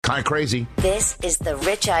kind of crazy. This is the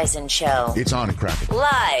Rich Eisen Show. It's on and cracking.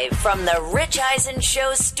 Live from the Rich Eisen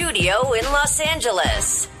Show studio in Los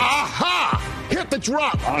Angeles. Aha! Hit the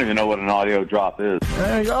drop. I don't even know what an audio drop is.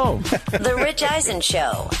 There you go. The Rich Eisen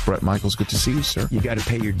Show. Brett Michaels, good to see you, sir. You got to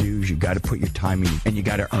pay your dues. You got to put your time in, and you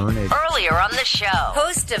got to earn it. Earlier on the show,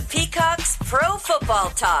 host of Peacock's Pro Football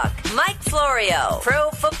Talk, Mike Florio. Pro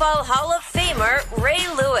Football Hall of Famer Ray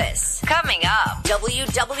Lewis. Coming up,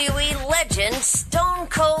 WWE legend Stone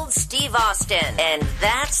Cold Steve Austin. And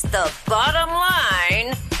that's the bottom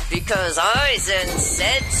line, because Eisen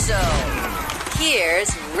said so.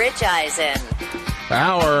 Here's Rich Eisen.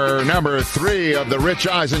 Hour number 3 of the Rich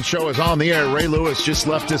Eisen Show is on the air. Ray Lewis just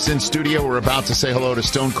left us in studio. We're about to say hello to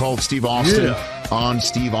Stone Cold Steve Austin on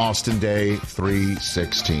Steve Austin Day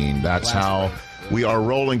 316. That's how we are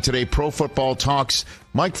rolling today. Pro Football Talks.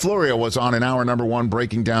 Mike Florio was on in hour number 1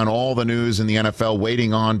 breaking down all the news in the NFL,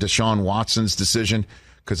 waiting on Deshaun Watson's decision,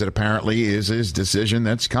 because it apparently is his decision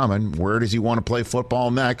that's coming. Where does he want to play football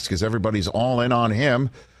next? Because everybody's all in on him.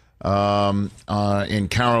 In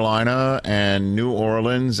Carolina and New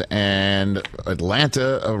Orleans and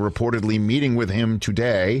Atlanta reportedly meeting with him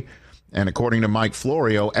today. And according to Mike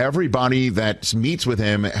Florio, everybody that meets with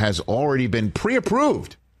him has already been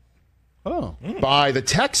pre-approved by the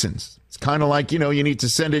Texans. It's kind of like, you need to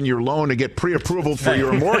send in your loan to get pre-approval for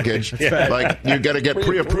your mortgage. Like, you got to get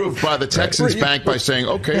pre-approved by the Texans bank by saying,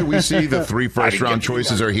 okay, we see the 3 first-round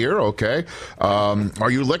choices are here. Okay.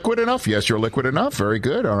 Are you liquid enough? Yes, you're liquid enough. Very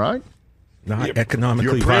good. All right. Not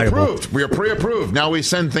economically You're pre-approved. viable. We are pre-approved. Now we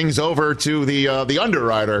send things over to the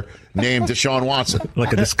underwriter named Deshaun Watson.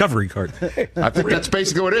 Like a discovery card. I think that's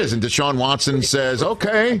basically what it is. And Deshaun Watson says,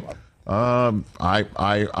 okay,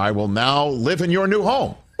 I will now live in your new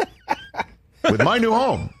home. With my new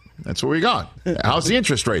home. That's what we got. How's the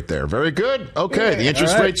interest rate there? Very good. Okay, the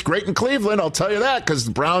interest rate's great in Cleveland, I'll tell you that, because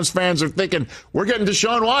the Browns fans are thinking, we're getting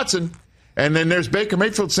Deshaun Watson. And then there's Baker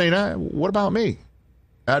Mayfield saying, what about me?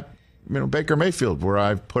 At Baker Mayfield, where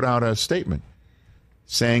I've put out a statement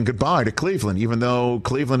saying goodbye to Cleveland, even though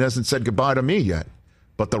Cleveland hasn't said goodbye to me yet.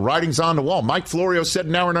 But the writing's on the wall. Mike Florio said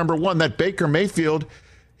in hour number 1 that Baker Mayfield,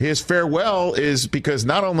 his farewell is because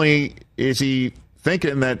not only is he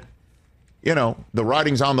thinking that the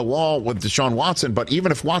writing's on the wall with Deshaun Watson, but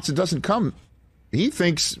even if Watson doesn't come, he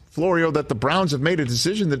thinks, Florio, that the Browns have made a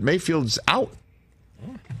decision that Mayfield's out.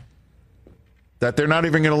 That they're not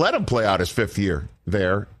even going to let him play out his 5th year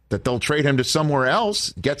there, that they'll trade him to somewhere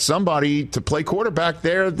else, get somebody to play quarterback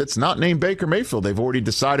there that's not named Baker Mayfield. They've already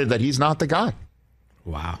decided that he's not the guy.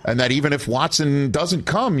 Wow. And that even if Watson doesn't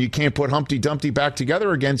come, you can't put Humpty Dumpty back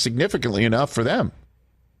together again significantly enough for them.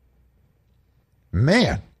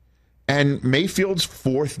 Man. And Mayfield's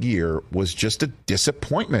 4th year was just a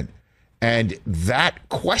disappointment. And that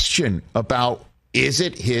question about is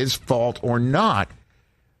it his fault or not,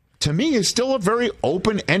 to me, is still a very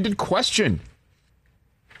open-ended question.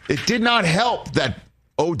 It did not help that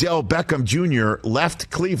Odell Beckham Jr. left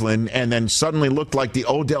Cleveland and then suddenly looked like the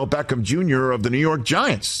Odell Beckham Jr. of the New York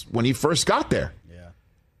Giants when he first got there.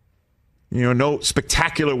 Yeah. No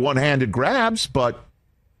spectacular one-handed grabs, but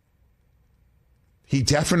he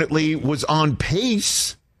definitely was on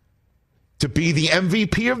pace to be the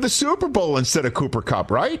MVP of the Super Bowl instead of Cooper Kupp,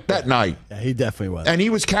 right? That night. Yeah, he definitely was. And he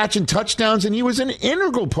was catching touchdowns, and he was an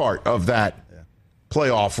integral part of that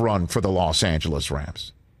playoff run for the Los Angeles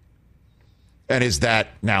Rams. And is that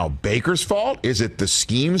now Baker's fault? Is it the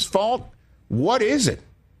scheme's fault? What is it?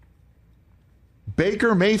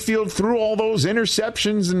 Baker Mayfield threw all those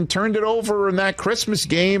interceptions and turned it over in that Christmas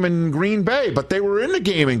game in Green Bay, but they were in the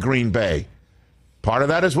game in Green Bay. Part of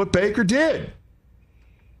that is what Baker did.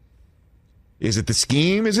 Is it the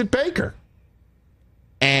scheme? Is it Baker?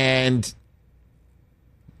 And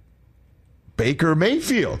Baker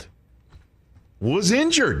Mayfield was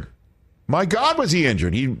injured. My God, was he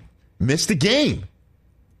injured? He missed a game.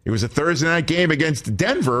 It was a Thursday night game against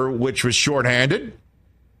Denver, which was shorthanded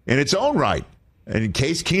in its own right. And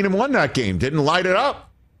Case Keenum won that game. Didn't light it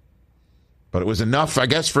up. But it was enough, I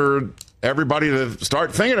guess, for everybody to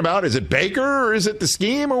start thinking about, is it Baker or is it the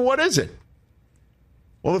scheme or what is it?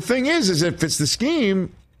 Well, the thing is if it's the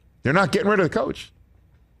scheme, they're not getting rid of the coach.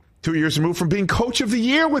 2 years removed from being coach of the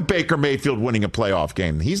year with Baker Mayfield winning a playoff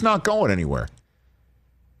game. He's not going anywhere.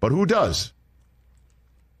 But who does?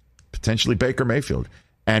 Potentially Baker Mayfield.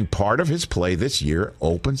 And part of his play this year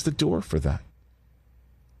opens the door for that.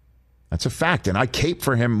 That's a fact. And I cape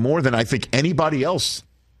for him more than I think anybody else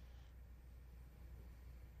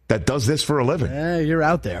that does this for a living. You're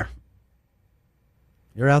out there.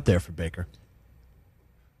 You're out there for Baker.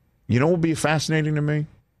 You know what would be fascinating to me?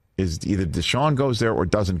 is either Deshaun goes there or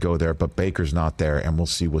doesn't go there, but Baker's not there, and we'll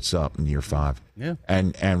see what's up in year 5. Yeah.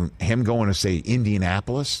 And him going to, say,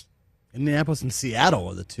 Indianapolis? Indianapolis and Seattle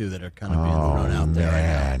are the two that are kind of being thrown out there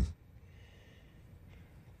right now.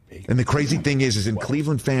 And the crazy thing is in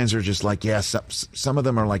Cleveland fans are just like, yeah, some of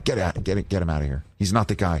them are like, get him out of here. He's not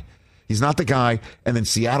the guy. He's not the guy. And then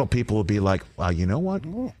Seattle people will be like, well, you know what?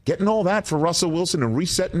 Getting all that for Russell Wilson and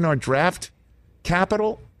resetting our draft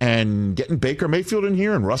capital and getting Baker Mayfield in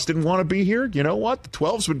here and Russ didn't want to be here. You know what? The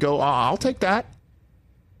 12s would go, I'll take that.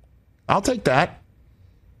 I'll take that.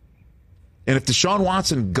 And if Deshaun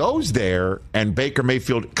Watson goes there and Baker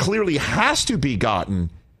Mayfield clearly has to be gotten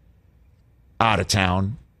out of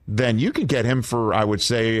town, then you can get him for, I would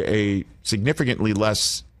say, a significantly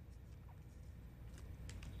less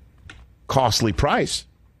costly price.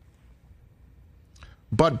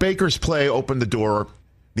 But Baker's play opened the door.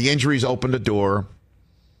 The injuries opened the door.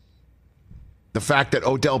 The fact that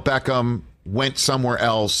Odell Beckham went somewhere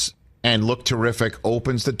else and looked terrific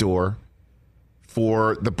opens the door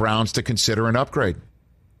for the Browns to consider an upgrade.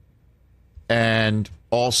 And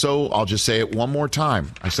also, I'll just say it one more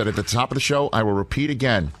time. I said at the top of the show, I will repeat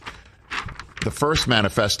again. The first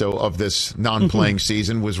manifesto of this non-playing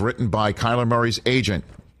season was written by Kyler Murray's agent.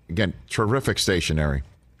 Again, terrific stationery.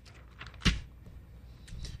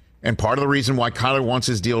 And part of the reason why Kyler wants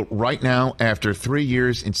his deal right now after 3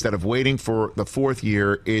 years instead of waiting for the 4th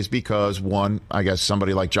year is because, one, I guess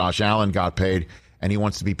somebody like Josh Allen got paid, and he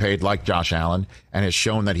wants to be paid like Josh Allen and has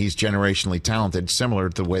shown that he's generationally talented, similar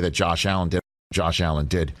to the way that Josh Allen did. Josh Allen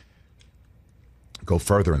did go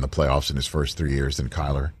further in the playoffs in his first 3 years than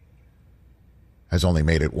Kyler has only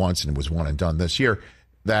made it once and was one and done this year.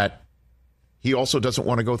 That he also doesn't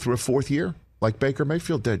want to go through a 4th year like Baker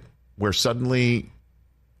Mayfield did, where suddenly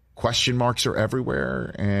question marks are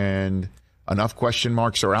everywhere and enough question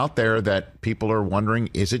marks are out there that people are wondering,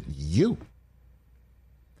 is it you?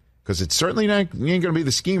 Because it's certainly not ain't going to be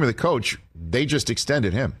the scheme of the coach. They just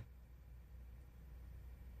extended him.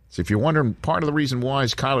 So if you're wondering, part of the reason why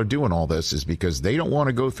is Kyler doing all this is because they don't want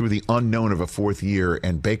to go through the unknown of a 4th year,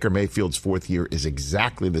 and Baker Mayfield's 4th year is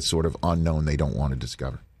exactly the sort of unknown they don't want to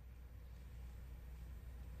discover.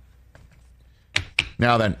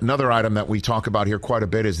 Now then, another item that we talk about here quite a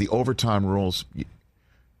bit is the overtime rules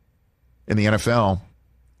in the NFL.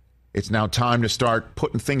 It's now time to start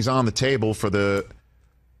putting things on the table for the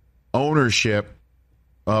ownership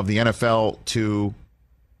of the NFL to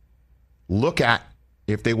look at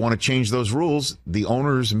if they want to change those rules. The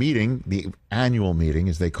owners' meeting, the annual meeting,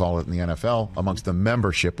 as they call it in the NFL, amongst the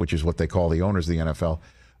membership, which is what they call the owners of the NFL,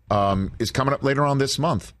 is coming up later on this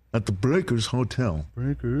month at the Breakers Hotel.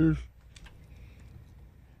 Breakers.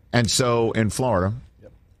 And so in Florida.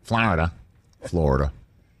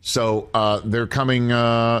 So they're coming,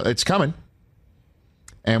 it's coming.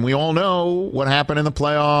 And we all know what happened in the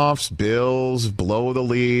playoffs. Bills blow the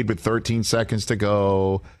lead with 13 seconds to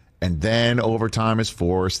go. And then overtime is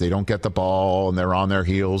forced. They don't get the ball, and they're on their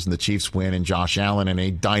heels, and the Chiefs win. And Josh Allen, in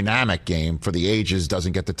a dynamic game for the ages,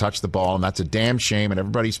 doesn't get to touch the ball, and that's a damn shame. And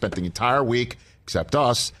everybody spent the entire week, except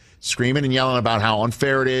us, screaming and yelling about how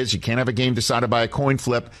unfair it is. You can't have a game decided by a coin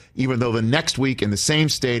flip, even though the next week in the same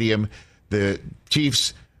stadium, the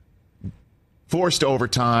Chiefs forced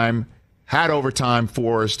overtime, had overtime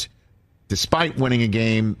forced, despite winning a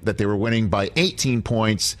game that they were winning by 18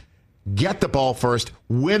 points, get the ball first,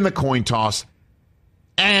 win the coin toss,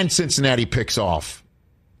 and Cincinnati picks off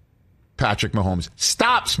Patrick Mahomes,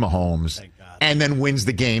 stops Mahomes, and then wins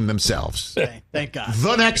the game themselves. Thank God.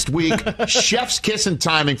 The next week, chef's kiss and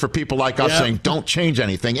timing for people like us saying, don't change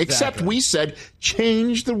anything. Except we said,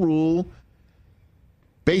 change the rule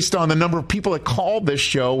based on the number of people that called this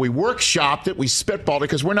show. We workshopped it. We spitballed it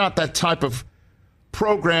because we're not that type of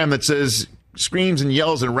program that says screams and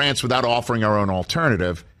yells and rants without offering our own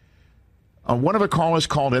alternative. One of the callers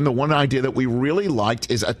called in. The one idea that we really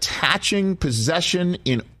liked is attaching possession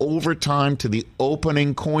in overtime to the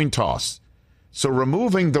opening coin toss. So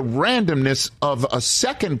removing the randomness of a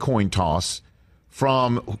second coin toss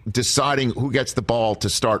from deciding who gets the ball to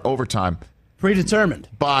start overtime. Predetermined.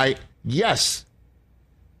 By,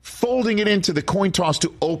 folding it into the coin toss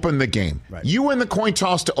to open the game. Right. You win the coin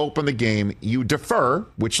toss to open the game. You defer,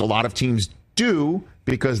 which a lot of teams do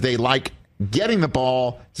because they like getting the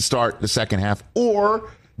ball to start the second half, or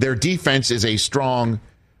their defense is a strong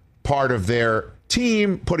part of their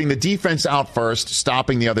team, putting the defense out first,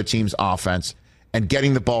 stopping the other team's offense, and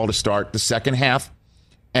getting the ball to start the second half.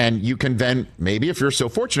 And you can then, maybe if you're so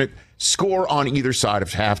fortunate, score on either side of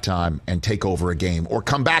halftime and take over a game, or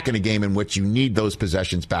come back in a game in which you need those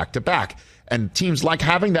possessions back to back. And teams like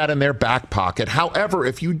having that in their back pocket. However,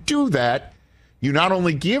 if you do that, You not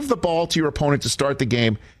only give the ball to your opponent to start the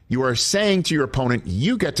game, you are saying to your opponent,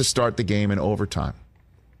 you get to start the game in overtime.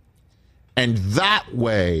 And that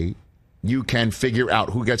way, you can figure out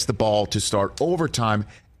who gets the ball to start overtime.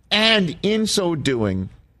 And in so doing,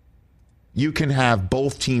 you can have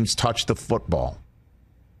both teams touch the football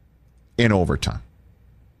in overtime.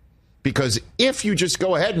 Because if you just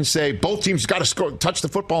go ahead and say both teams got to touch the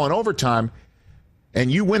football in overtime,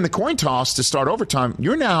 and you win the coin toss to start overtime,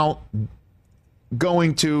 you're now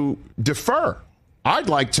going to defer. I'd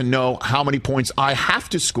like to know how many points I have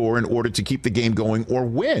to score in order to keep the game going or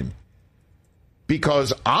win.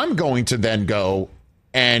 Because I'm going to then go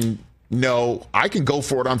and know I can go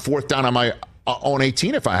for it on fourth down on my own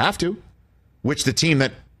 18 if I have to, which the team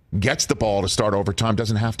that gets the ball to start overtime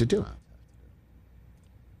doesn't have to do.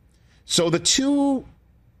 So the two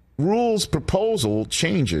rules proposal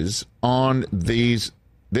changes on this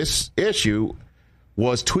issue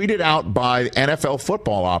was tweeted out by NFL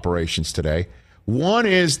football operations today. One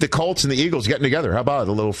is the Colts and the Eagles getting together. How about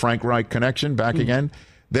a little Frank Reich connection back again?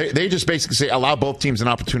 They just basically say allow both teams an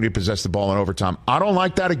opportunity to possess the ball in overtime. I don't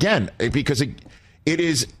like that again because it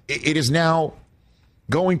is now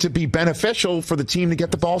going to be beneficial for the team to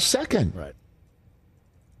get the ball second. Right.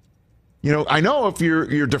 You know, I know if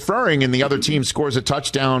you're deferring and the other team scores a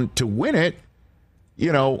touchdown to win it,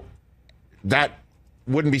 you know, that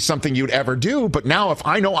wouldn't be something you'd ever do. But now if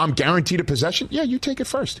I know I'm guaranteed a possession, yeah, you take it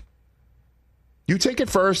first. You take it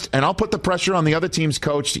first, and I'll put the pressure on the other team's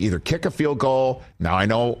coach to either kick a field goal. Now I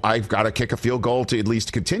know I've got to kick a field goal to at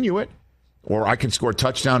least continue it, or I can score a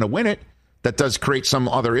touchdown to win it. That does create some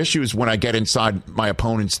other issues when I get inside my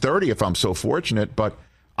opponent's 30 if I'm so fortunate, but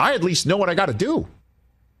I at least know what I got to do.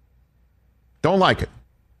 Don't like it.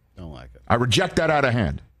 Don't like it. I reject that out of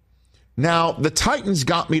hand. Now, the Titans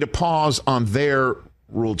got me to pause on their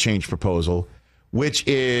rule change proposal, which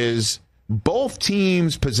is both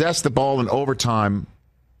teams possess the ball in overtime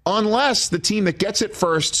unless the team that gets it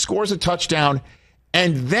first scores a touchdown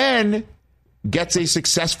and then gets a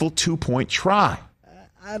successful 2-point try.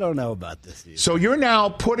 I don't know about this either. So you're now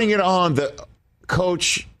putting it on the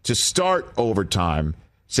coach to start overtime.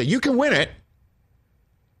 Say you can win it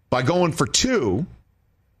by going for 2.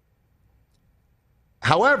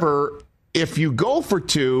 However, if you go for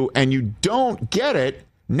 2 and you don't get it,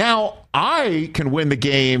 now I can win the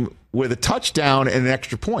game with a touchdown and an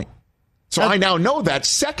extra point. So I now know that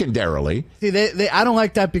secondarily. See, I don't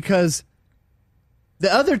like that because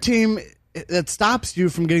the other team that stops you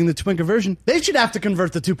from getting the 2-point conversion, they should have to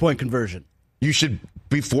convert the 2-point conversion. You should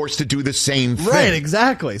be forced to do the same thing. Right,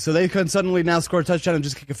 exactly. So they can suddenly now score a touchdown and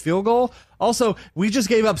just kick a field goal. Also, we just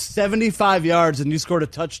gave up 75 yards and you scored a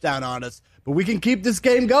touchdown on us. But we can keep this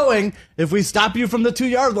game going if we stop you from the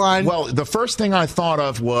 2-yard line. Well, the first thing I thought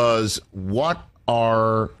of was, what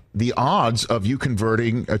are the odds of you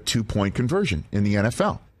converting a 2-point conversion in the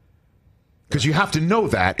NFL? Because you have to know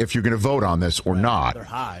that if you're going to vote on this or not. They're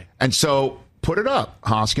high. And so put it up,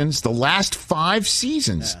 Hoskins. The last 5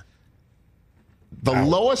 seasons, the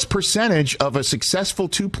lowest percentage of a successful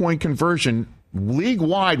 2-point conversion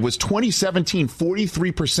league-wide was 2017,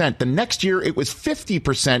 43%. The next year, it was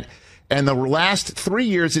 50%. And the last 3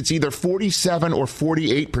 years, it's either 47 or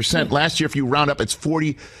 48%. Last year, if you round up, it's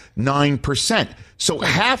 49%. So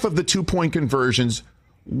half of the 2-point conversions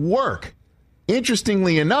work.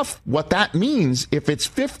 Interestingly enough, what that means, if it's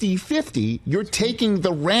 50-50, you're taking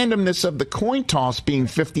the randomness of the coin toss being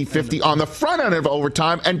 50-50 on the front end of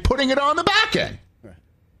overtime and putting it on the back end.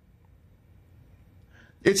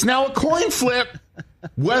 It's now a coin flip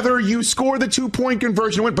whether you score the 2-point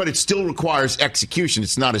conversion win, but it still requires execution.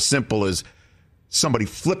 It's not as simple as somebody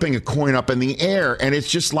flipping a coin up in the air. And it's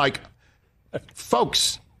just like,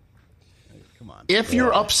 folks, if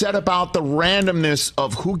you're upset about the randomness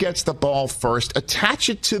of who gets the ball first, attach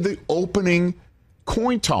it to the opening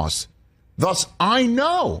coin toss. Thus, I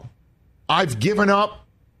know I've given up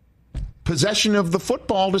possession of the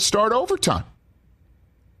football to start overtime.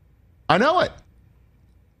 I know it.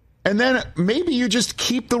 And then maybe you just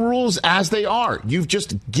keep the rules as they are. You've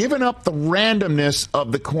just given up the randomness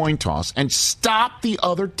of the coin toss and stop the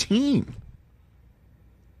other team.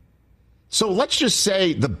 So let's just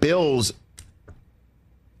say the Bills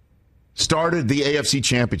started the AFC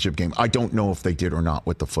Championship game. I don't know if they did or not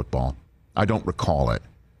with the football. I don't recall it.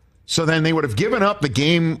 So then they would have given up the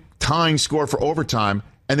game-tying score for overtime,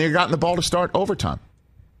 and they had gotten the ball to start overtime.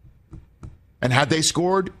 And had they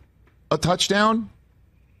scored a touchdown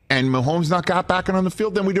and Mahomes not got back on the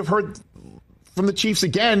field, then we'd have heard from the Chiefs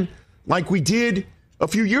again like we did a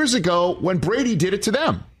few years ago when Brady did it to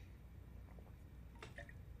them.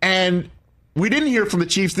 And we didn't hear from the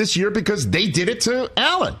Chiefs this year because they did it to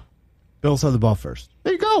Allen. Bills have the ball first.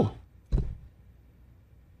 There you go.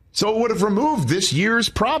 So it would have removed this year's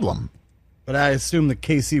problem. But I assume that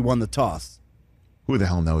KC won the toss. Who the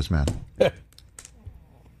hell knows, man?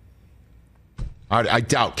 I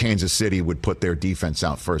doubt Kansas City would put their defense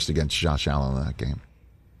out first against Josh Allen in that game.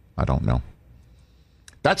 I don't know.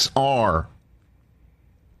 That's our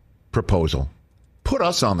proposal. Put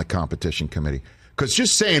us on the competition committee. Because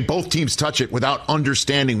just saying both teams touch it without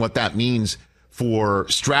understanding what that means for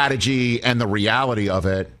strategy and the reality of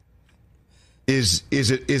it is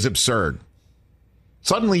absurd.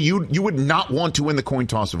 Suddenly, you would not want to win the coin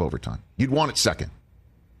toss of overtime. You'd want it second.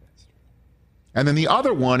 And then the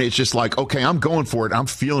other one is just like, okay, I'm going for it. I'm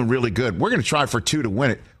feeling really good. We're going to try for 2 to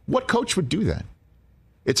win it. What coach would do that?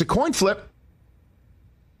 It's a coin flip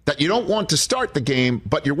that you don't want to start the game,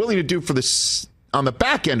 but you're willing to do for this on the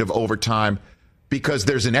back end of overtime because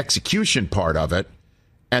there's an execution part of it.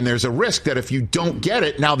 And there's a risk that if you don't get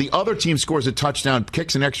it, now the other team scores a touchdown,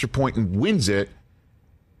 kicks an extra point, and wins it.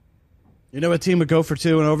 You know what team would go for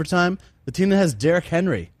 2 in overtime? The team that has Derrick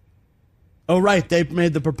Henry. Oh, right. They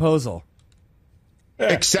made the proposal.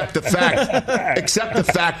 Except the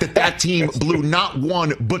fact that team blew not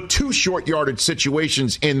one but 2 short yardage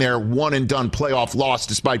situations in their one and done playoff loss,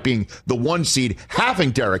 despite being the 1 seed, having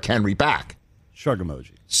Derrick Henry back. Shrug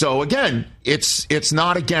emoji. So again, it's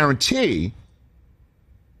not a guarantee,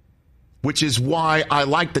 which is why I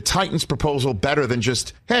like the Titans' proposal better than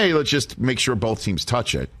just, hey, let's just make sure both teams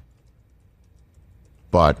touch it.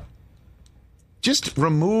 But just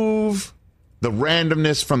remove the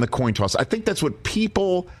randomness from the coin toss. I think that's what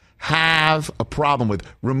people have a problem with.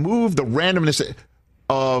 Remove the randomness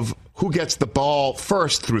of who gets the ball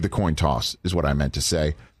first through the coin toss, is what I meant to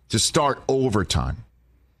say, to start overtime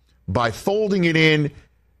by folding it in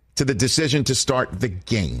to the decision to start the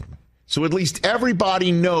game. So at least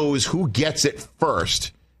everybody knows who gets it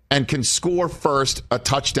first and can score first, a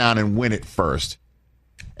touchdown, and win it first.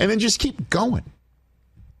 And then just keep going.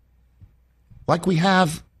 Like we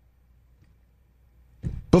have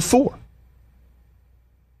before.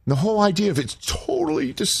 The whole idea of it's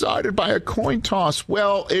totally decided by a coin toss.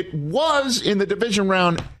 Well, it was in the division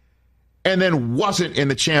round and then wasn't in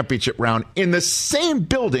the championship round in the same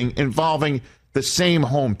building involving the same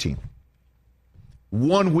home team.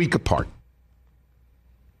 1 week apart.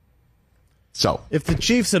 So if the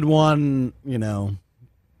Chiefs had won,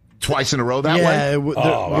 twice in a row that way? Would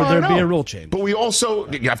there be a rule change? But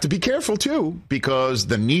you have to be careful, too, because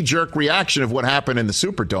the knee-jerk reaction of what happened in the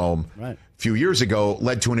Superdome a few years ago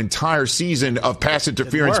led to an entire season of pass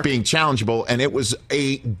interference being challengeable, and it was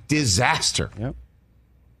a disaster. Yep.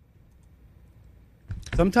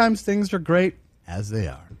 Sometimes things are great as they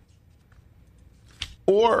are.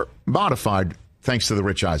 Or modified, thanks to the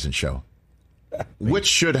Rich Eisen Show, which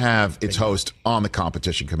should have its host on the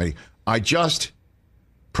competition committee. I just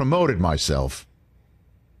promoted myself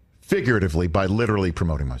figuratively by literally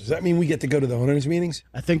promoting myself. Does that mean we get to go to the owners' meetings?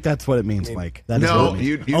 I think that's what it means, Mike. That no, is what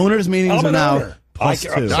it means. Owners' meetings are now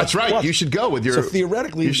 +2. That's right. You should go with your. So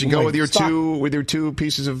theoretically, you should go with your two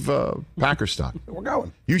pieces of Packer stock. We're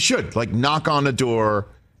going. You should knock on the door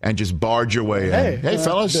and just barge your way in. Hey,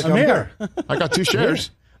 fellas, I'm here. I got 2 shares.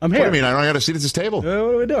 I'm here. What do you mean? I don't got a seat at this table. What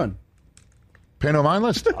are we doing? Pay no mind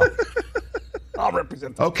list. I'll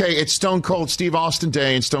represent. Okay, it's Stone Cold Steve Austin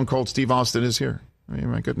Day, and Stone Cold Steve Austin is here. I mean,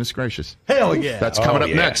 my goodness gracious. Hell yeah. That's coming up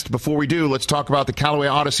next. Before we do, let's talk about the Callaway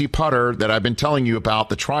Odyssey putter that I've been telling you about,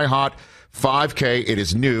 the Tri-Hot 5K. It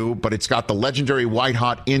is new, but it's got the legendary White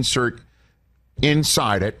Hot insert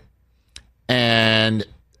inside it. And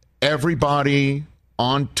everybody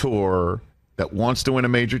on tour that wants to win a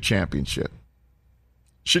major championship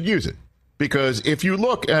should use it. Because if you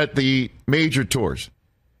look at the major tours,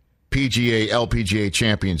 PGA, LPGA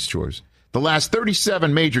Champions Tours, the last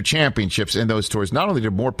 37 major championships in those tours, not only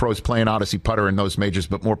did more pros play an Odyssey putter in those majors,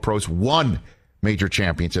 but more pros won major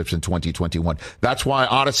championships in 2021. That's why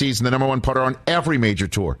Odyssey is the number 1 putter on every major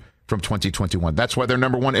tour from 2021. That's why they're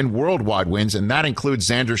number 1 in worldwide wins, and that includes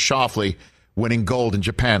Xander Schauffele winning gold in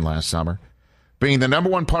Japan last summer. Being the number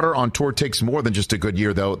 1 putter on tour takes more than just a good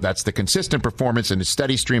year, though. That's the consistent performance and a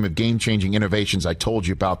steady stream of game-changing innovations. I told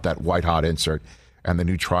you about that White Hot insert and the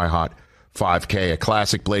new Tri-Hot 5K, a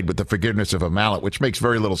classic blade with the forgiveness of a mallet, which makes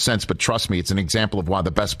very little sense, but trust me, it's an example of why the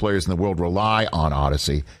best players in the world rely on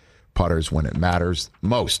Odyssey putters when it matters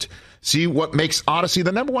most. See what makes Odyssey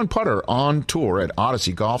the number 1 putter on tour at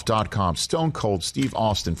odysseygolf.com. Stone Cold Steve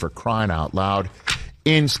Austin, for crying out loud,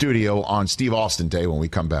 in studio on Steve Austin Day when we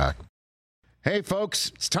come back. Hey,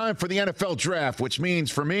 folks, it's time for the NFL Draft, which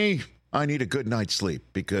means for me, I need a good night's sleep,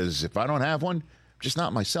 because if I don't have one, I'm just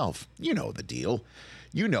not myself. You know the deal.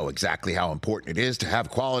 You know exactly how important it is to have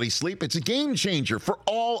quality sleep. It's a game changer for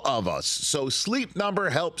all of us. So Sleep Number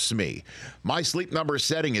helps me. My Sleep Number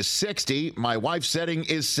setting is 60. My wife's setting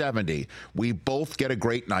is 70. We both get a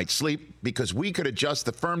great night's sleep because we could adjust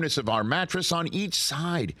the firmness of our mattress on each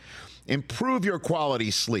side. Improve your quality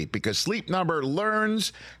sleep because Sleep Number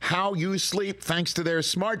learns how you sleep thanks to their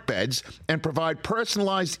smart beds and provide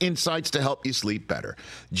personalized insights to help you sleep better.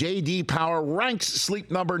 J.D. Power ranks Sleep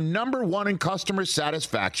Number #1 in customer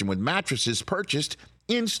satisfaction with mattresses purchased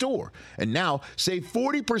in-store. And now, save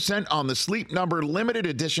 40% on the Sleep Number limited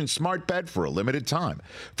edition smart bed for a limited time.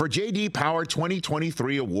 For J.D. Power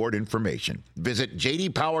 2023 award information, visit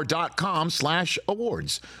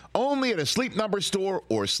jdpower.com/awards. Only at a Sleep Number store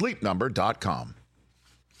or sleepnumber.com.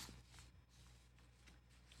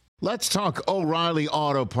 Let's talk O'Reilly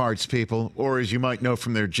Auto Parts, people, or as you might know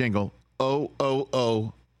from their jingle,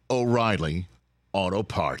 O-O-O O'Reilly Auto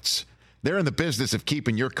Parts. They're in the business of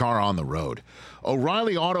keeping your car on the road.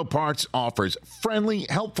 O'Reilly Auto Parts offers friendly,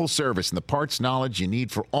 helpful service and the parts knowledge you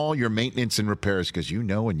need for all your maintenance and repairs because you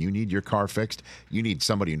know when you need your car fixed, you need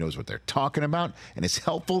somebody who knows what they're talking about and is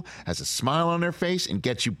helpful, has a smile on their face, and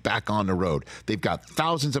gets you back on the road. They've got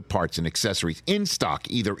thousands of parts and accessories in stock,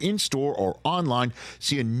 either in-store or online,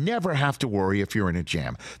 so you never have to worry if you're in a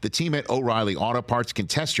jam. The team at O'Reilly Auto Parts can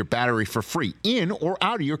test your battery for free in or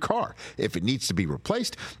out of your car. If it needs to be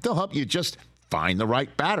replaced, they'll help you just find the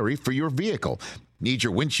right battery for your vehicle. Need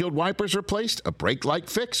your windshield wipers replaced, a brake light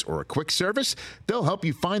fix, or a quick service? They'll help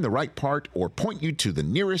you find the right part or point you to the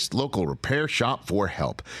nearest local repair shop for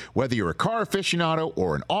help. Whether you're a car aficionado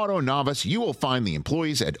or an auto novice, you will find the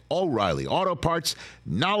employees at O'Reilly Auto Parts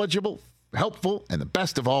knowledgeable, helpful, and the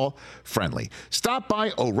best of all, friendly. Stop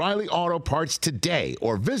by O'Reilly Auto Parts today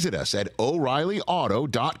or visit us at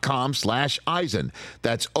O'ReillyAuto.com/Eisen.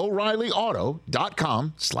 That's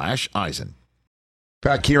O'ReillyAuto.com/Eisen.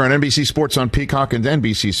 Back here on NBC Sports on Peacock and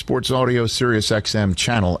NBC Sports Audio, Sirius XM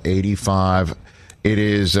Channel 85. It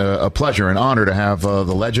is a pleasure and honor to have the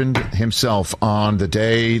legend himself on the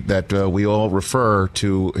day that we all refer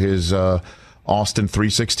to his Austin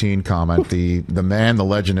 316 comment. The man, the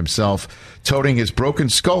legend himself, toting his Broken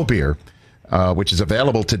Skull beer, which is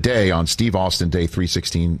available today on Steve Austin Day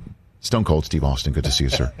 316. Stone Cold Steve Austin. Good to see you,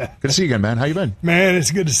 sir. Good to see you again, man. How you been? Man, it's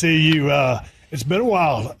good to see you. It's been a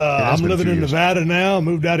while. I'm living in Nevada now.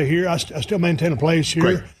 Moved out of here. I still maintain a place here.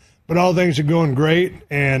 Great. But all things are going great,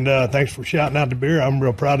 and thanks for shouting out the beer. I'm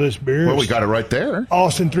real proud of this beer. Well, we got it right there.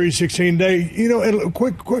 Austin 316 Day. You know, and a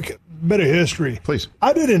quick bit of history. Please.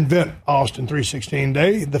 I didn't invent Austin 316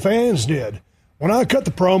 Day. The fans did. When I cut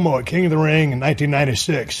the promo at King of the Ring in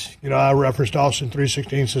 1996, you know, I referenced Austin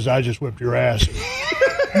 316 says, I just whipped your ass.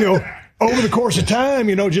 You know, over the course of time,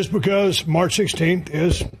 you know, just because March 16th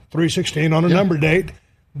is 316 on a number date,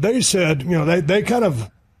 they said, you know, they kind of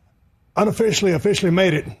officially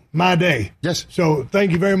made it my day. Yes. So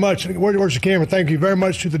thank you very much. Where's the camera? Thank you very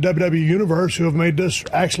much to the WWE Universe who have made this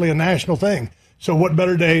actually a national thing. So what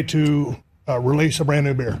better day to release a brand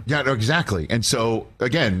new beer? Yeah, no, exactly. And so,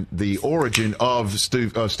 again, the origin of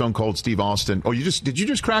Stone Cold Steve Austin. Oh, did you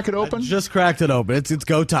just crack it open? I just cracked it open. It's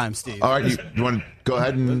go time, Steve. All right, you want to go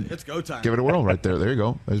ahead and it's go time. Give it a whirl right there. There you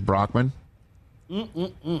go. There's Brockman. What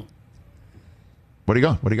do you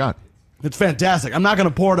got? What do you got? It's fantastic. I'm not going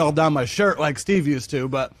to pour it all down my shirt like Steve used to,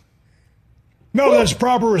 but no, that's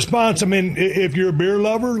proper response. I mean, if you're a beer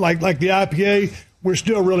lover, like the IPA, we're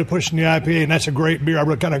still really pushing the IPA, and that's a great beer. I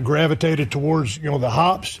really kind of gravitated towards, you know, the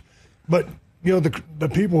hops. But, you know, the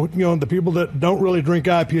people that don't really drink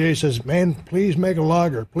IPA says, man, please make a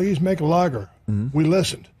lager. Please make a lager. Mm-hmm. We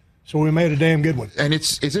listened. So we made a damn good one. And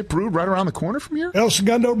is it brewed right around the corner from here? El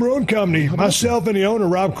Segundo Brewing Company. Myself and the owner,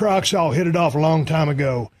 Rob Croxall, hit it off a long time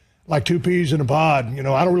ago, like two peas in a pod. You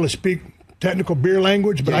know, I don't really speak technical beer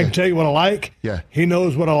language, but I can tell you what I like. Yeah. He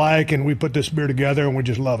knows what I like, and we put this beer together, and we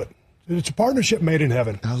just love it. It's a partnership made in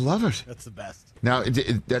heaven. I love it. That's the best. Now,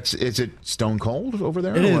 is it stone cold over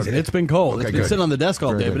there? It is. It's been cold. Okay, it's been sitting on the desk all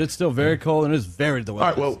very day, good. But it's still very cold and it's very delicious. All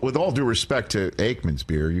right, well, with all due respect to Aikman's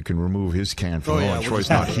beer, you can remove his can from Troy's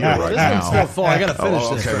we'll not here right this now. This still full. I got to finish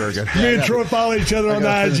this. Okay, very good. Me and Troy follow each other on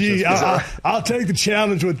the IG. I'll take the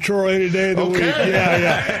challenge with Troy any day of the week.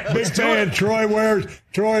 Yeah. Big fan.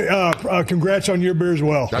 Troy, congrats on your beer as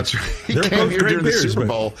well. That's right. He came here during the Super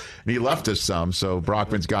Bowl, and he left us some, so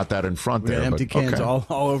Brockman's got that in front there. Empty cans all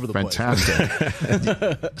over the place. Fantastic.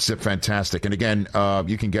 Fantastic. And again,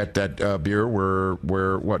 you can get that beer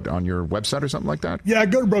what, on your website or something like that? Yeah,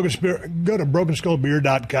 go to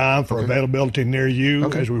BrokenSkullBeer.com for availability near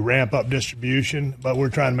you as we ramp up distribution. But we're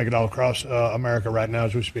trying to make it all across America right now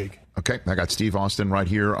as we speak. Okay, I got Steve Austin right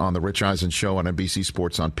here on the Rich Eisen Show on NBC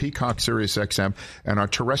Sports on Peacock, Sirius XM, and our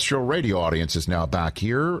terrestrial radio audience is now back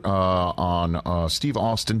here on Steve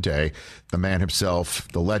Austin Day. The man himself,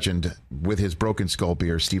 the legend with his broken skull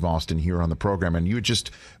beer, Steve Austin, here on the program. And you just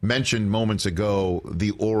mentioned moments ago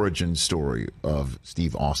the origin story of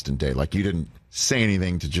Steve Austin Day. Like you didn't say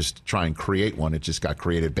anything to just try and create one. It just got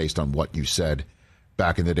created based on what you said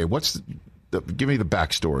back in the day. Give me the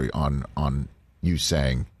backstory on you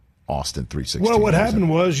saying Austin 316. Well, what happened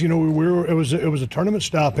was, it was a tournament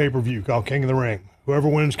style pay-per-view called King of the Ring. Whoever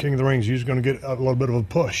wins King of the Ring is usually going to get a little bit of a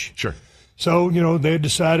push. Sure. So, they had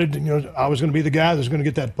decided, I was going to be the guy that was going to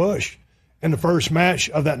get that push. In the first match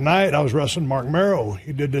of that night, I was wrestling Mark Merrow.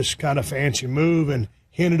 He did this kind of fancy move, and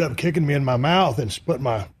he ended up kicking me in my mouth and split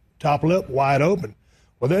my top lip wide open.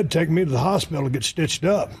 Well, they'd take me to the hospital to get stitched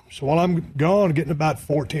up. So while I'm gone, getting about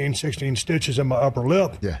 14, 16 stitches in my upper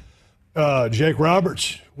lip, Jake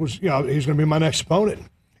Roberts was, he's going to be my next opponent.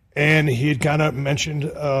 And he had kind of mentioned,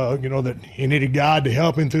 that he needed God to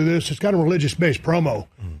help him through this. It's kind of a religious-based promo.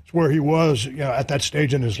 It's where he was, at that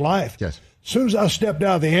stage in his life. Yes. As soon as I stepped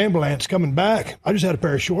out of the ambulance coming back, I just had a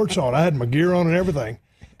pair of shorts on. I had my gear on and everything.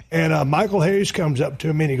 And Michael Hayes comes up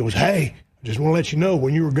to me and he goes, "Hey, I just want to let you know,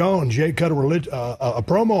 when you were gone, Jake cut a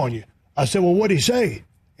promo on you." I said, "Well, what'd he say?"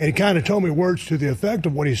 And he kind of told me words to the effect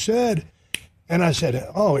of what he said. And I said,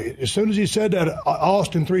 oh, as soon as he said that,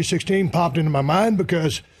 Austin 316 popped into my mind,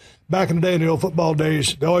 because back in the day, in the old football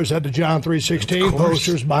days, they always had the John 316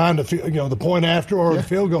 posters behind the point after or the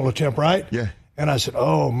field goal attempt, right? Yeah. And I said,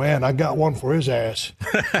 oh, man, I got one for his ass.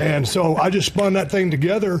 And so I just spun that thing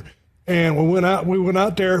together, and we went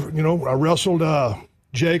out there. I wrestled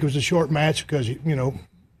Jake. It was a short match because,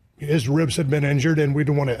 his ribs had been injured, and we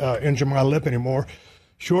didn't want to injure my lip anymore.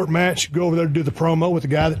 Short match, go over there to do the promo with the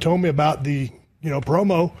guy that told me about the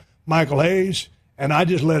promo, Michael Hayes, and I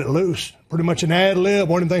just let it loose. Pretty much an ad lib,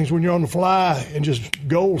 one of the things when you're on the fly and just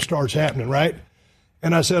gold starts happening, right?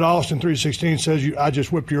 And I said, Austin 316 says, I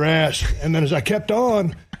just whipped your ass. And then as I kept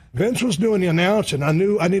on, Vince was doing the announcing. I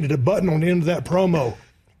knew I needed a button on the end of that promo.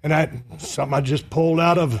 And something I just pulled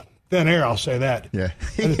out of thin air, I'll say that. Yeah.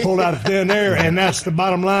 I just pulled out of thin air, and that's the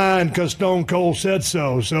bottom line because Stone Cold said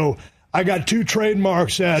so. So I got 2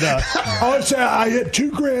 trademarks at I hit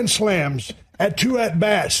 2 grand slams at 2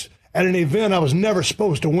 at-bats at an event I was never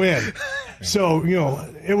supposed to win. So,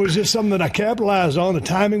 it was just something that I capitalized on. The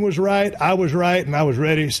timing was right, I was right, and I was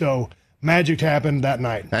ready. So magic happened that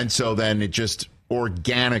night. And so then it just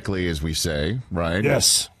organically, as we say, right?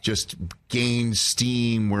 Yes. Just gained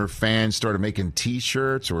steam where fans started making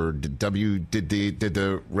T-shirts, or did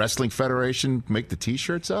the Wrestling Federation make the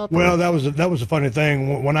T-shirts up? Well, that was a funny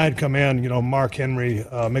thing. When I had come in, Mark Henry,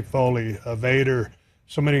 Mick Foley, Vader,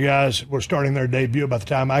 so many guys were starting their debut by the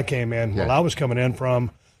time I came in. Yeah. Well, I was coming in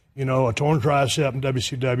from, a torn tricep in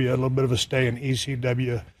WCW, a little bit of a stay in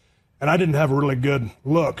ECW, and I didn't have a really good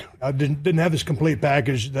look. I didn't have this complete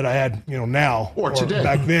package that I had, now or today.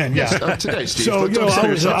 Back then. Yes, Yeah, today, Steve. So I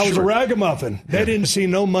was a ragamuffin. They didn't see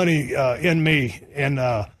no money in me. And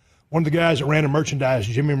one of the guys that ran the merchandise,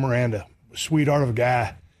 Jimmy Miranda, sweetheart of a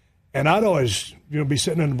guy, and I'd always be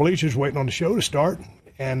sitting in the bleachers waiting on the show to start,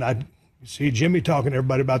 and I'd see Jimmy talking to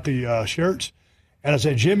everybody about the shirts. And I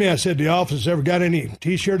said, Jimmy, the office ever got any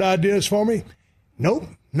T-shirt ideas for me? Nope,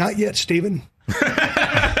 not yet, Steven.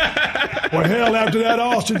 Well, hell, after that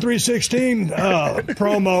Austin 316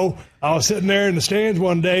 promo, I was sitting there in the stands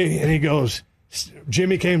one day, and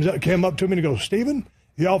Jimmy came up to me and he goes, Steven,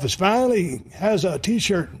 the office finally has a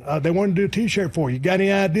T-shirt. They want to do a T-shirt for you. Got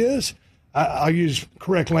any ideas? I'll use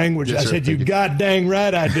correct language. Yes, I said, you god dang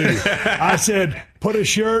right I do. I said, put a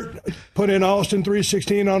shirt, put in Austin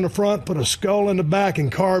 316 on the front, put a skull in the back, and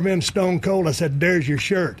carve in Stone Cold. I said, there's your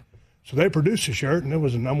shirt. So they produced a shirt, and it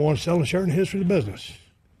was the number 1 selling shirt in the history of the business.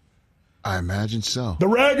 I imagine so. The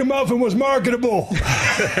ragamuffin was marketable.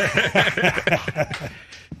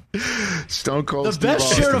 Stone Cold The Steve best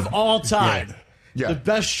Austin. shirt of all time. Yeah. The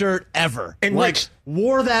best shirt ever. And Rich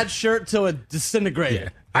wore that shirt till it disintegrated. Yeah.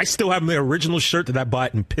 I still have the original shirt that I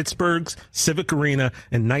bought in Pittsburgh's Civic Arena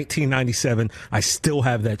in 1997. I still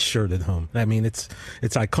have that shirt at home. I mean, it's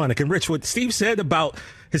iconic. And Rich, what Steve said about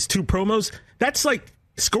his 2 promos, that's like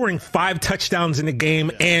scoring 5 touchdowns in a game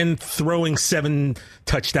and throwing 7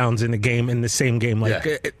 touchdowns in the game in the same game.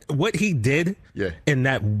 Like what he did in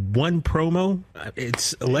that one promo,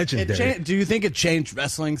 it's legendary. Do you think it changed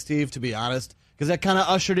wrestling, Steve, to be honest? Because that kind of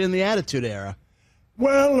ushered in the Attitude Era.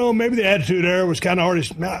 Well, no, maybe the Attitude Era was kind of already.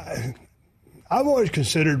 I've always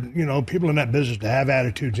considered, people in that business to have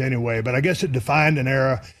attitudes anyway, but I guess it defined an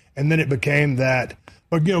era, and then it became that.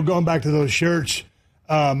 But, going back to those shirts,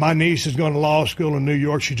 My niece is going to law school in New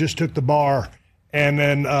York. She just took the bar. And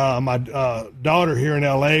then my daughter here in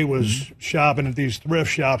L.A. was shopping at these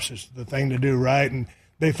thrift shops. It's the thing to do, right? And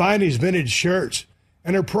they find these vintage shirts,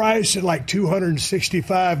 and they're priced at like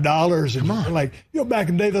 $265. And like, back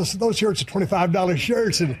in the day, those shirts are $25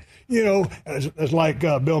 shirts. And, as like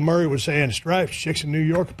Bill Murray was saying, stripes, chicks in New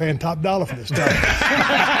York are paying top dollar for this stuff.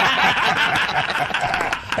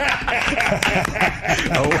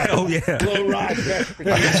 Oh, well, yeah. Low ride.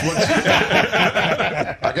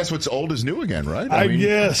 I guess what's old is new again, right? I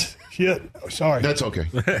guess. Shit. Sorry. That's okay.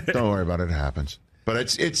 Don't worry about it. It happens.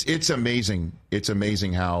 But it's amazing. It's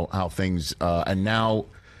amazing how things and now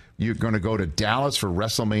you're going to go to Dallas for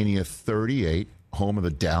WrestleMania 38, home of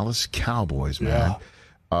the Dallas Cowboys, man. Yeah.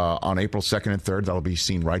 On April 2nd and 3rd, that'll be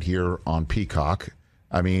seen right here on Peacock.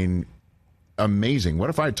 I mean, amazing. What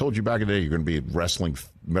if I had told you back in the day you're going to be at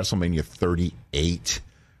WrestleMania 38?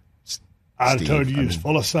 I'd have told you it's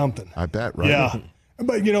full of something. I bet, right? Yeah.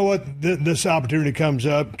 But you know what? This opportunity comes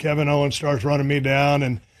up. Kevin Owens starts running me down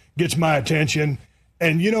and gets my attention.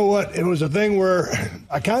 And you know what? It was a thing where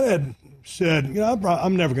I kind of said,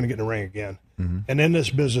 I'm never going to get in the ring again. Mm-hmm. And in this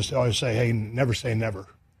business, they always say, hey, never say never.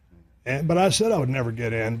 But I said I would never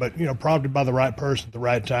get in. But, prompted by the right person at the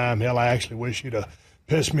right time. Hell, I actually wish you'd have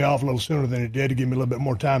pissed me off a little sooner than it did to give me a little bit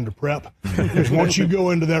more time to prep. Because once you go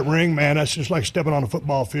into that ring, man, that's just like stepping on a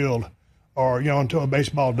football field or, onto a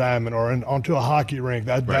baseball diamond or onto a hockey rink.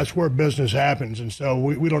 That's where business happens. And so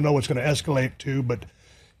we don't know what's going to escalate to. But,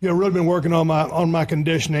 really been working on my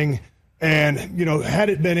conditioning. And, had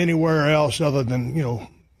it been anywhere else other than,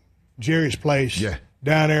 Jerry's place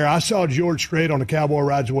down there, I saw George Strait on the Cowboy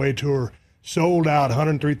Rides Away tour, sold out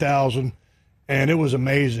 103,000. And it was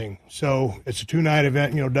amazing. So it's a 2-night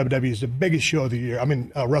event. WWE is the biggest show of the year. I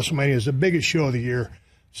mean, WrestleMania is the biggest show of the year.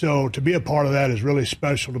 So to be a part of that is really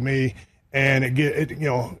special to me. And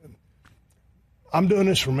I'm doing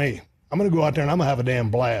this for me. I'm going to go out there and I'm going to have a damn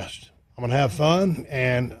blast. I'm going to have fun,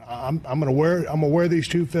 and I'm going to wear these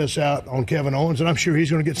two fists out on Kevin Owens, and I'm sure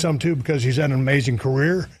he's going to get some too because he's had an amazing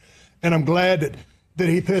career. And I'm glad that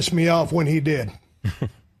he pissed me off when he did.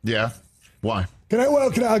 Yeah. Why?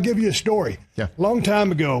 I'll give you a story. Yeah. A long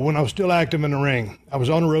time ago, when I was still active in the ring, I was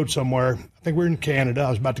on the road somewhere. I think we were in Canada. I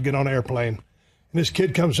was about to get on an airplane. And this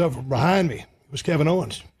kid comes up from behind me. It was Kevin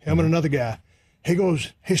Owens, him and another guy. He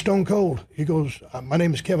goes, hey, Stone Cold. He goes, my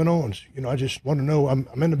name is Kevin Owens. I just want to know, I'm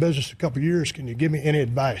in the business a couple of years. Can you give me any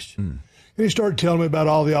advice? And he started telling me about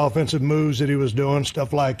all the offensive moves that he was doing,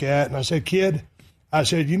 stuff like that. And I said, kid,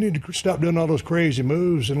 you need to stop doing all those crazy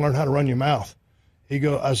moves and learn how to run your mouth.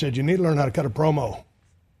 I said, you need to learn how to cut a promo.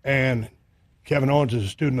 And Kevin Owens is a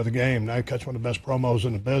student of the game. Now he cuts one of the best promos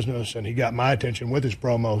in the business, and he got my attention with his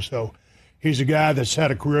promo. So he's a guy that's had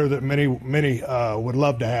a career that many would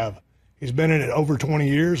love to have. He's been in it over 20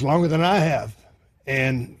 years, longer than I have.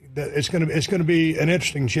 And it's going to be an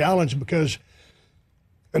interesting challenge because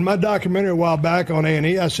in my documentary a while back on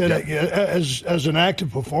A&E, I said, as an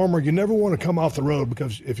active performer, you never want to come off the road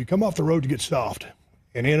because if you come off the road, you get soft.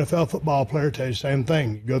 And the NFL football player tells you the same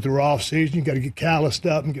thing. You go through off season, you got to get calloused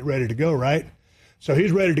up and get ready to go, right? So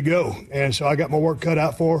he's ready to go. And so I got my work cut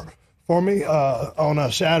out for me on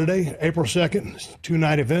a Saturday, April 2nd,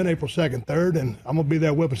 2-night event, April 2nd, 3rd, and I'm going to be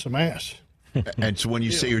there whipping some ass. And so when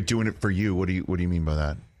you say you're doing it for you, what do you mean by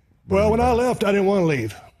that? Well, when I left, I didn't want to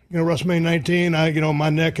leave. WrestleMania 19, my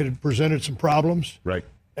neck had presented some problems. Right.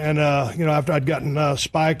 And, after I'd gotten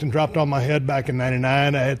spiked and dropped on my head back in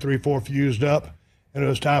 99, I had 3-4 fused up, and it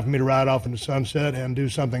was time for me to ride off in the sunset and do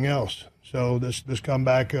something else. So this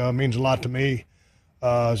comeback means a lot to me.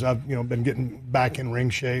 As I've been getting back in ring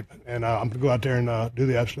shape, and I'm going to go out there and do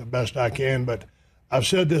the absolute best I can. But I've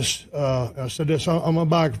said this on my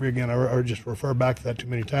biography again. I just refer back to that too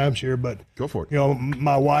many times here. But go for it.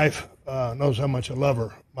 My wife knows how much I love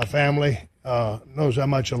her. My family knows how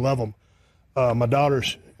much I love them. My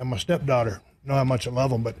daughters and my stepdaughter know how much I love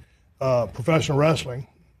them. But professional wrestling,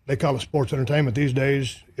 they call it sports entertainment these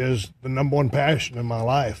days, is the number one passion in my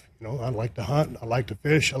life. I like to hunt. I like to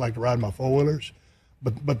fish. I like to ride my four-wheelers.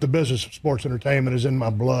 But the business of sports entertainment is in my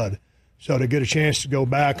blood. So to get a chance to go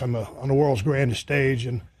back on the world's grandest stage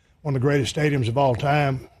and one of the greatest stadiums of all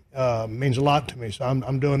time means a lot to me. So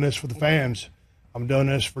I'm doing this for the fans. I'm doing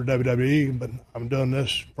this for WWE, but I'm doing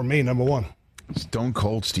this for me, number one. Stone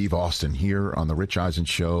Cold Steve Austin here on the Rich Eisen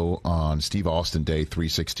Show on Steve Austin Day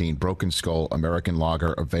 316. Broken Skull American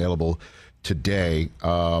Lager available today.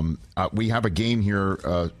 We have a game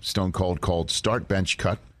here, Stone Cold, called Start Bench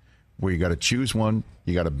Cut, where you got to choose one,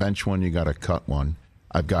 you got to bench one, you got to cut one.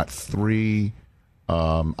 I've got 3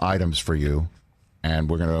 items for you. And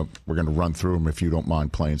we're gonna run through them if you don't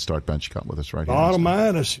mind playing start, bench, cut with us right here. I don't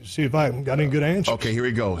mind. Let's see if I got any good answers. Okay, here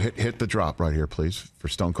we go. Hit the drop right here, please, for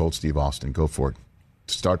Stone Cold Steve Austin. Go for it.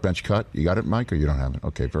 Start, bench, cut. You got it, Mike, or you don't have it?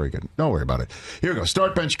 Okay, very good. Don't worry about it. Here we go.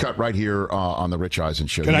 Start, bench, cut right here on the Rich Eisen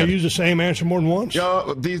show. Can I use the same answer more than once?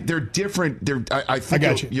 They're different. I think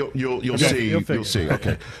got you'll see. You'll see.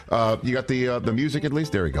 Okay. You got the music at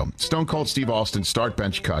least? There we go. Stone Cold Steve Austin, start,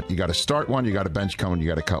 bench, cut. You got to start one, you got to bench cut one, you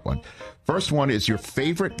got to cut one. First one is your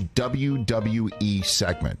favorite WWE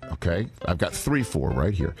segment, okay? I've got 3, 4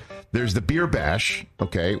 right here. There's the beer bash,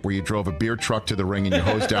 okay, where you drove a beer truck to the ring and you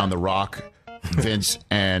hosed down The Rock, Vince,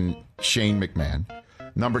 and Shane McMahon.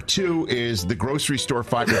 Number 2 is the grocery store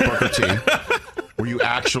fight with Booker T, where you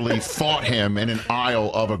actually fought him in an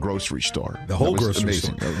aisle of a grocery store. The whole grocery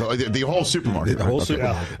store. The whole supermarket. The whole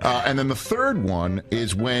supermarket. And then the third one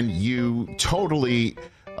is when you totally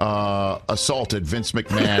assaulted Vince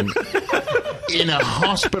McMahon in a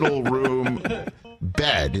hospital room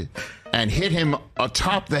bed and hit him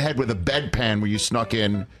atop the head with a bedpan where you snuck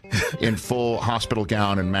in full hospital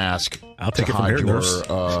gown and mask. I'll take to it from hide here, nurse.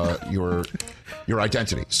 your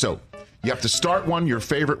identity. So you have to start one, your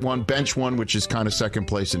favorite one, bench one, which is kind of second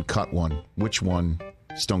place, and cut one. Which one?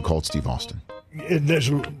 Stone Cold Steve Austin. That's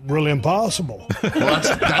really impossible. Well,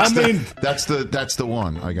 that's the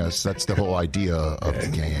one, I guess. That's the whole idea of the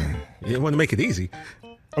game. You want to make it easy.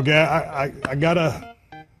 Okay, I gotta.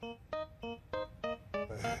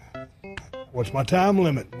 What's my time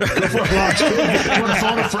limit? You want to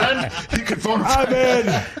phone a friend? You can phone a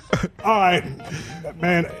friend. All right,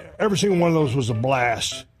 man. Every single one of those was a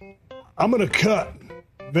blast. I'm gonna cut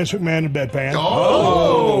Vince McMahon in bedpan.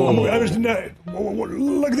 Oh!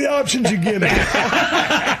 Look at the options you give me.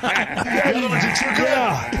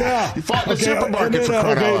 Yeah. You fought in the supermarket for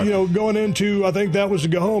crying out loud. Going into, I think that was the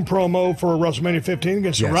go-home promo for WrestleMania 15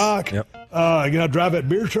 against The Rock. Yep. Drive that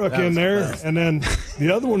beer truck in there. And then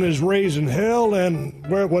the other one is Raising Hell and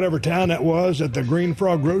whatever town that was at the Green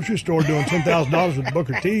Frog grocery store doing $10,000 with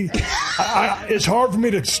Booker T. It's hard for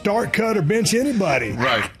me to start, cut, or bench anybody.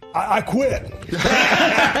 Right. I quit.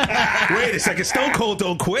 Wait a second. Stone Cold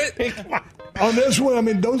don't quit. On this one, I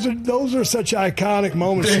mean, those are such iconic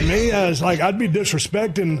moments to me. It's like I'd be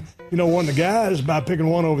disrespecting, one of the guys by picking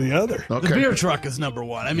one over the other. Okay. The beer truck is number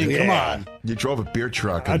one. I mean, come on. You drove a beer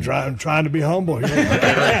truck. I'm trying to be humble here.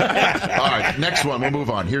 All right, next one. We'll move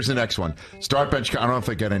on. Here's the next one. Start, bench, cut. I don't know if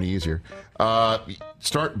they get any easier.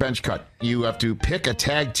 Start, bench, cut. You have to pick a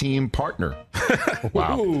tag team partner.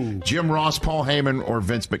 Wow. Jim Ross, Paul Heyman, or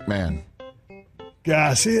Vince McMahon?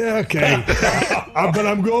 Gosh, yeah, okay. But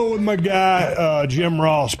I'm going with my guy, Jim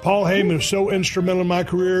Ross. Paul Heyman is so instrumental in my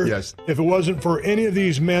career. Yes. If it wasn't for any of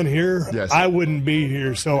these men here, I wouldn't be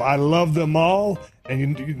here. So I love them all.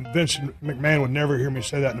 And Vince McMahon would never hear me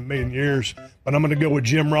say that in a million years. But I'm going to go with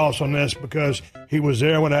Jim Ross on this because he was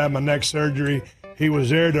there when I had my neck surgery. He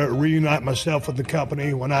was there to reunite myself with the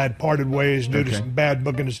company when I had parted ways due to some bad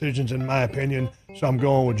booking decisions, in my opinion. So I'm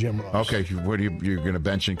going with Jim Ross. Okay, what are you're going to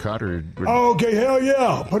bench and cut? Okay, hell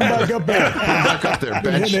yeah. Put him back up there. Put him back up there.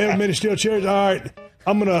 Bench. Hitting him many steel chairs. All right,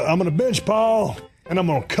 I'm gonna bench Paul, and I'm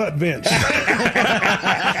going to cut Vince. And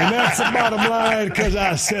that's the bottom line because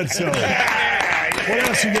I said so. What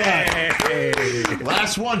else you got?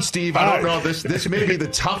 Last one, Steve. I don't know. This may be the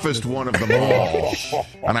toughest one of them all.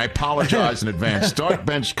 And I apologize in advance. Start,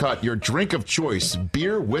 bench, cut. Your drink of choice,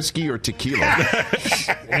 beer, whiskey, or tequila?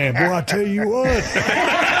 Man, boy, I tell you what. You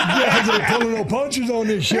guys ain't pulling no punches on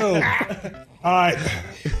this show. All right.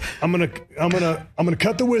 I'm gonna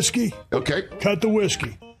cut the whiskey. Okay. Cut the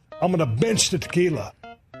whiskey. I'm gonna bench the tequila.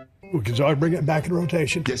 We can always bring it back in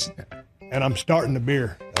rotation. Yes. And I'm starting the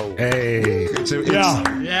beer. Oh. Hey. It's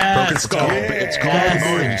broken skull. It's called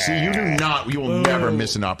promoting. See, you will never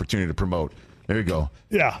miss an opportunity to promote. There you go.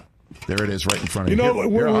 Yeah. There it is right in front of you.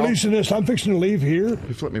 We're releasing this. I'm fixing to leave here.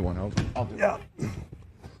 You flip me one. I'll do it.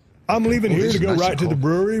 I'm leaving here to go right to the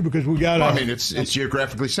brewery because we got it's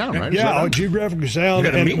geographically sound, right? Yeah, geographically sound.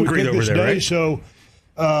 You got a meet and greet over there, right? So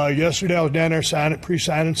yesterday I was down there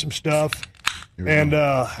pre-signing some stuff and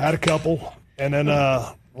had a couple. And then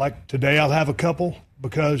like today I'll have a couple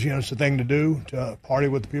because, it's the thing to do, to party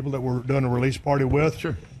with the people that we're doing a release party with.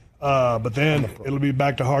 Sure. But then it'll be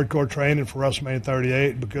back to hardcore training for WrestleMania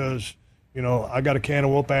 38 because, I got a can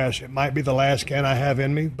of whoop ass. It might be the last can I have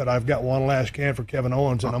in me, but I've got one last can for Kevin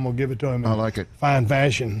Owens, and I'm going to give it to him in I like it. Fine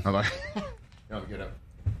fashion. I like it. Get up.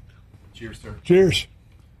 Cheers, sir. Cheers.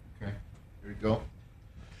 Okay. Here we go.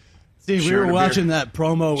 Steve, we were watching that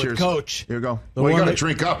promo with Coach. Here we go. You got to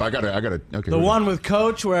drink up. I got to. Okay. The one with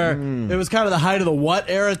Coach where it was kind of the height of the what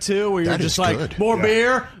era, too, where you're just like, good. More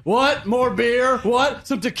beer? What? More beer? What?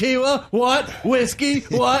 Some tequila? What? Whiskey?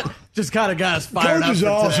 What? Just kind of got us fired up. Coach is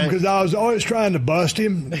awesome because I was always trying to bust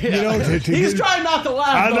him. He's trying not to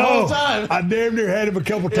laugh the whole time. I damn near had him a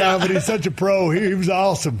couple times, but he's such a pro. He was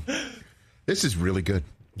awesome. This is really good.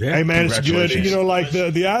 Yeah. Hey, man, it's good. Like the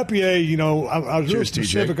IPA, I was really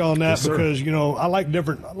specific on that because, I like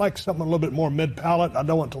different. I like something a little bit more mid-palate. I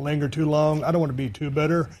don't want it to linger too long. I don't want to be too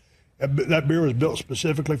bitter. That beer was built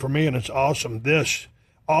specifically for me, and it's awesome.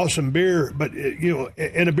 Awesome beer, but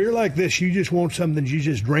in a beer like this, you just want something you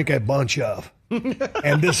just drink a bunch of,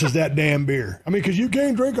 and this is that damn beer. I mean, because you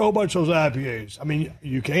can't drink a whole bunch of those IPAs. I mean,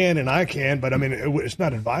 you can and I can, but I mean, it's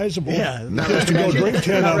not advisable. Yeah, just to go drink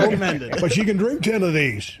 10 of them. But you can drink 10 of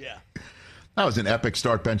these. Yeah. That was an epic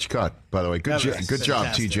start bench cut, by the way. Good job,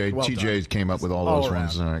 TJ. Well TJ came up with all those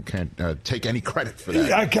runs. I can't take any credit for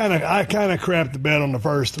that. I kind of crapped the bed on the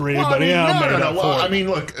first three, I made up for it. I mean,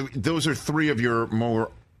 look, those are three of your more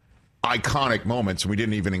iconic moments. We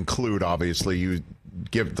didn't even include, obviously, you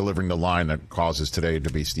delivering the line that causes today to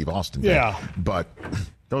be Steve Austin Day. Yeah, but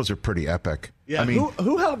those are pretty epic. Yeah, I mean,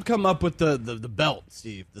 who helped come up with the belt,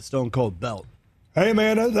 Steve? The Stone Cold belt. Hey,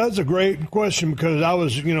 man, that's a great question because I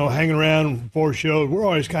was, hanging around before shows. We're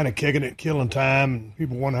always kind of kicking it, killing time.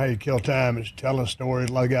 People wonder how you kill time. It's telling stories.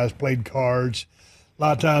 A lot of guys played cards. A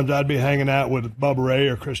lot of times I'd be hanging out with Bubba Ray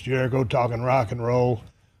or Chris Jericho talking rock and roll.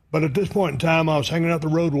 But at this point in time, I was hanging out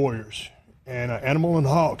with the Road Warriors and Animal and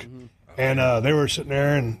Hawk. And they were sitting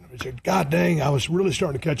there and I said, God dang, I was really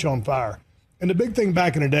starting to catch on fire. And the big thing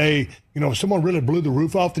back in the day, if someone really blew the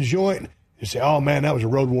roof off the joint, you say, oh, man, that was a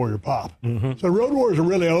Road Warrior pop. So the Road Warriors are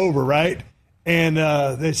really over, right? And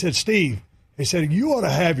they said, Steve, they said, you ought to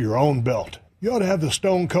have your own belt. You ought to have the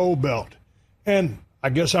Stone Cold belt. And I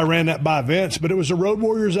guess I ran that by Vince, but it was the Road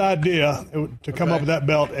Warriors' idea to come up with that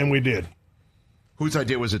belt, and we did. Whose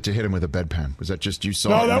idea was it to hit him with a bedpan? Was that just you saw?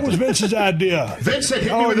 No, that was Vince's idea. Vince said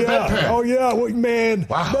hit me with a bedpan. Oh, yeah. Well, man,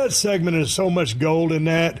 wow. That segment is so much gold in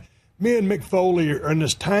that. Me and Mick Foley are in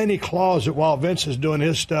this tiny closet while Vince is doing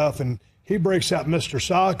his stuff, and he breaks out Mr.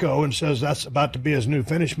 Sacco and says that's about to be his new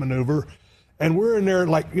finish maneuver. And we're in there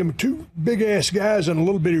like two big-ass guys in a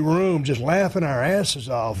little bitty room just laughing our asses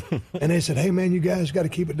off. And they said, hey, man, you guys got to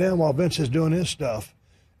keep it down while Vince is doing his stuff.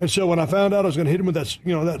 And so when I found out I was going to hit him with that,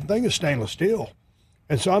 that thing is stainless steel.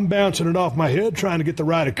 And so I'm bouncing it off my head, trying to get the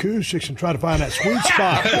right acoustics and try to find that sweet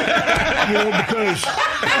spot.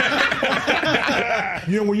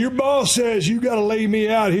 Because, when your boss says you got to lay me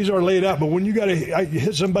out, he's already laid out. But when you got to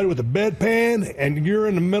hit somebody with a bedpan and you're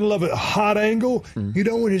in the middle of a hot angle, you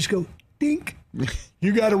don't want to just go dink.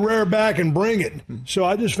 You got to rear back and bring it. So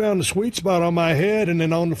I just found the sweet spot on my head, and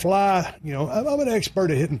then on the fly, I'm an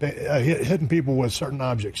expert at hitting people with certain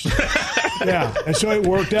objects. Yeah, and so it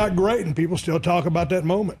worked out great, and people still talk about that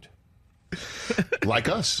moment. Like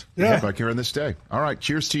us. Yeah. Like here in this day. All right,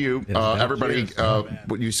 cheers to you. Everybody,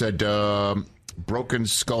 what you said,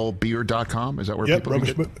 BrokenSkullBeer.com, is that where people can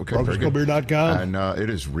get it? Okay, BrokenSkullBeer.com. And it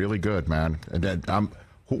is really good, man. And then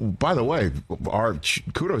by the way, our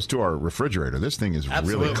kudos to our refrigerator. This thing is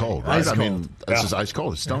really cold, right? Ice cold. This is ice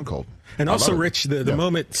cold. It's stone cold. And also, Rich, the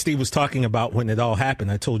moment Steve was talking about when it all happened,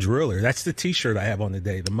 I told you earlier, that's the T-shirt I have on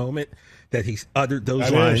today. The moment that he uttered those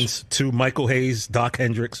lines to Michael Hayes, Doc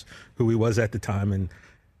Hendricks, who he was at the time, and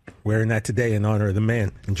wearing that today in honor of the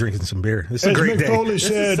man and drinking some beer. It's a great day.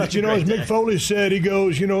 Mick Foley said, he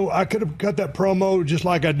goes, I could have cut that promo just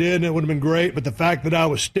like I did, and it would have been great, but the fact that I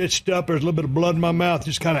was stitched up, there's a little bit of blood in my mouth,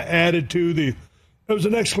 just kind of added to it was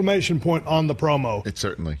an exclamation point on the promo. It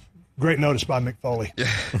certainly. Great notice by Mick Foley.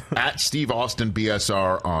 At Steve Austin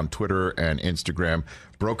BSR on Twitter and Instagram.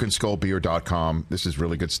 BrokenSkullBeer.com. This is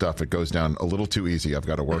really good stuff. It goes down a little too easy. I've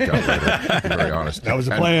got to work out later, to be very honest. That was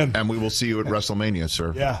the plan. And we will see you at WrestleMania,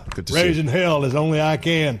 sir. Yeah. Good to see you. Raising hell as only I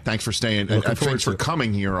can. Thanks for staying. And thanks for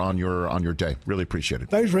coming here on your day. Really appreciate it.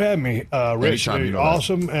 Thanks for having me, Rich. You're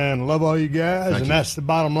awesome and love all you guys. Thank you. That's the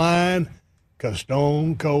bottom line, because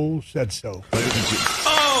Stone Cold said so.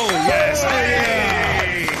 Oh, yes.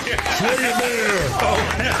 Hey.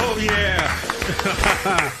 Oh, yeah.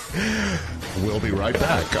 We'll be right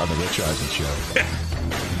back on The Rich Eisen Show.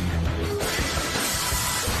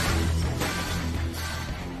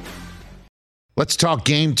 Let's talk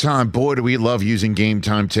Game Time. Boy, do we love using Game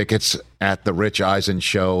Time tickets. at the Rich Eisen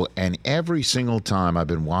Show, and every single time I've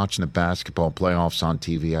been watching the basketball playoffs on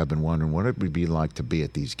TV, I've been wondering what it would be like to be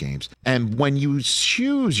at these games. And when you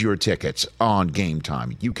choose your tickets on Game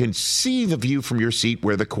Time, you can see the view from your seat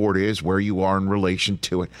where the court is, where you are in relation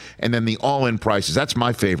to it, and then the all-in prices. That's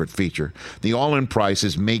my favorite feature. The all-in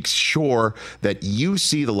prices makes sure that you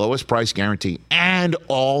see the lowest price guarantee and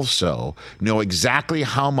also know exactly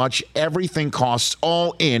how much everything costs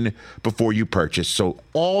all in before you purchase. So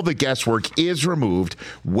all the guesswork is removed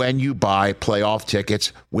when you buy playoff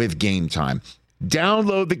tickets with Game Time.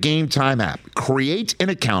 Download the Game Time app, create an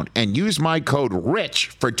account, and use my code RICH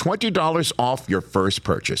for $20 off your first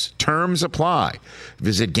purchase. Terms apply.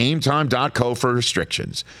 Visit GameTime.co for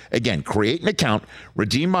restrictions. Again, create an account,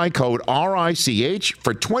 redeem my code RICH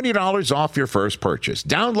for $20 off your first purchase.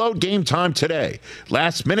 Download Game Time today.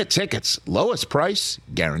 Last minute tickets, lowest price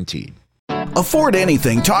guaranteed. Afford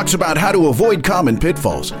Anything talks about how to avoid common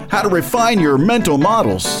pitfalls, how to refine your mental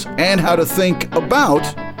models, and how to think about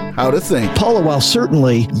how to think. Paula, while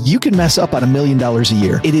certainly you can mess up on $1 million a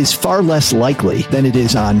year, it is far less likely than it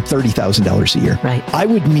is on $30,000 a year. Right. I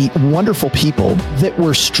would meet wonderful people that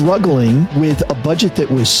were struggling with a budget that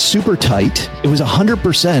was super tight. It was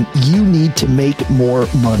 100% you need to make more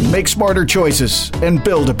money. Make smarter choices and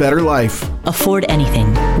build a better life. Afford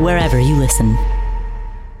Anything, wherever you listen.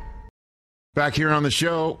 Back here on the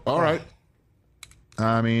show. All right.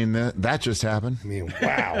 I mean, that just happened. I mean,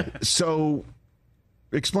 wow. So,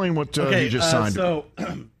 explain what you just signed. So,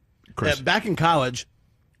 Chris. Back in college,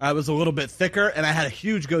 I was a little bit thicker, and I had a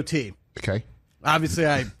huge goatee. Okay. Obviously,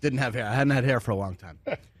 I didn't have hair. I hadn't had hair for a long time.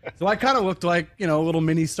 So I kind of looked like, a little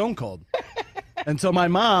mini Stone Cold. And so my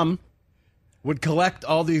mom would collect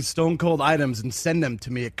all these Stone Cold items and send them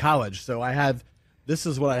to me at college. So this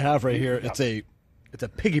is what I have right here. It's a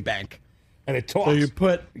piggy bank. And it talks. So you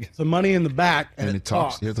put some money in the back, and it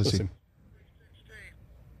talks. talks. Here, let's see.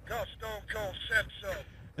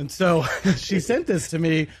 And so she sent this to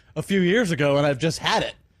me a few years ago, and I've just had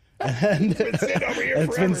it. And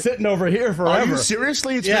it's been sitting over here forever. Are you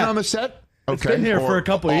seriously? It's been on the set? Okay. It's been here for a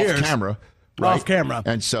couple of years. Off camera. Off camera.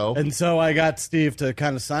 And so I got Steve to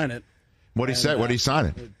kind of sign it. What did he say? What did he sign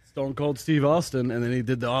it? Stone Cold Steve Austin, and then he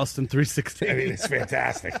did the Austin 316. I mean, it's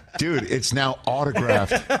fantastic. Dude, it's now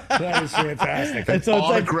autographed. That is fantastic. An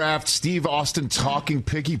autographed Steve Austin talking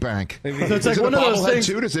piggy bank. So it's like one of those things.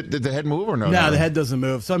 Too? Did the head move or no? No, the head doesn't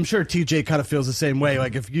move. So I'm sure TJ kind of feels the same way.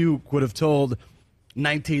 Like if you would have told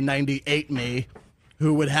 1998 me,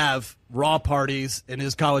 who would have Raw parties in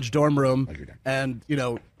his college dorm room, and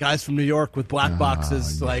guys from New York with black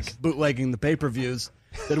boxes like bootlegging the pay-per-views.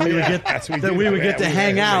 That we would get to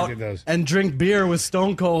hang out and drink beer with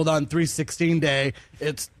Stone Cold on 316 Day.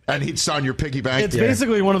 And he'd sign your piggy bank. It's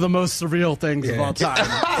basically one of the most surreal things of all time.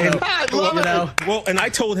 I love it. Well, and I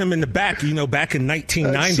told him in the back, back in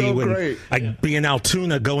 1990 when I'd be in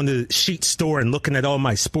Altoona going to the sheet store and looking at all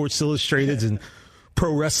my Sports Illustrateds and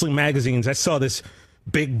pro wrestling magazines, I saw this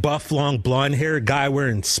big, buff, long, blonde-haired guy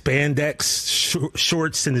wearing spandex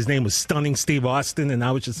shorts, and his name was Stunning Steve Austin, and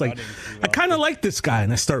I was just like, I kind of like this guy,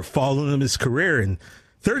 and I started following him his career, and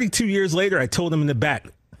 32 years later, I told him in the back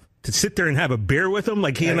to sit there and have a beer with him,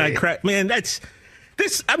 like he and I cracked. Man,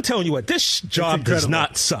 I'm telling you what, this job does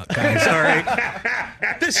not suck, guys, all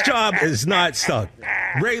right? This job is not suck.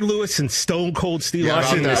 Ray Lewis and Stone Cold Steve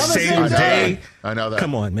Austin the same day. I know that.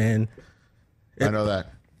 Come on, man. I know that.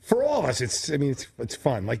 For all of us, it's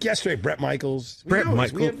fun. Like yesterday, Brett Michaels. We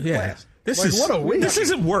had yeah. This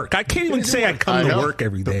isn't work. I can't even say I come to work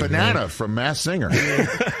every day. The banana from Mass Singer.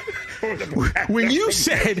 When you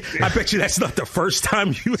said, I bet you that's not the first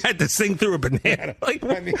time you had to sing through a banana. Like,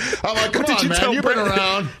 I'm like, come on, man, you've been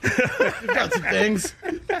around. You've got some things.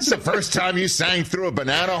 That's the first time you sang through a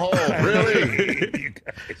banana hole. Really? You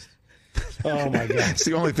guys. Oh, my God. It's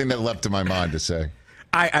the only thing that left in my mind to say.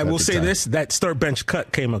 I will say this, that start bench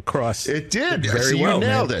cut came across. It did. Very well, you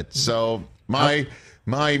nailed it. So my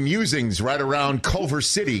musings right around Culver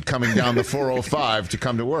City coming down the 405 to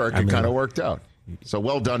come to work, it kind of worked out. So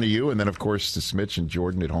well done to you. And then, of course, to Smitch and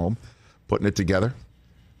Jordan at home, putting it together.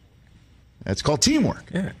 It's called teamwork.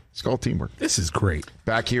 Yeah. It's called teamwork. This is great.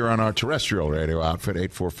 Back here on our terrestrial radio outfit,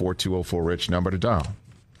 844-204-RICH, number to dial.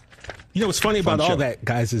 What's funny about all that,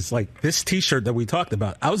 guys, is like this T-shirt that we talked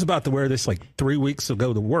about. I was about to wear this like 3 weeks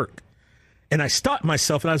ago to work. And I stopped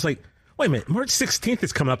myself and I was like, wait a minute, March 16th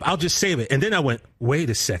is coming up. I'll just save it. And then I went, wait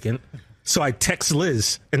a second. So I text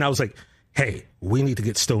Liz and I was like, hey, we need to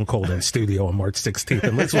get Stone Cold in studio on March 16th.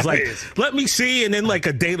 And Liz was like, let me see. And then like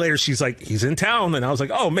a day later, she's like, he's in town. And I was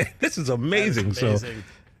like, oh, man, this is amazing. So,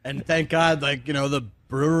 and thank God, like, the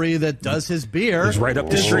brewery that does his beer It's right up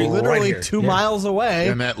the is street, literally right 2 miles away.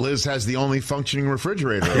 And that Liz has the only functioning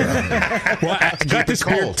refrigerator. Well, I got this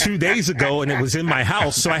beer cold. 2 days ago, and it was in my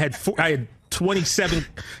house, so I had 27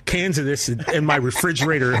 cans of this in my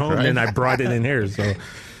refrigerator at home, Right. and I brought it in here. So,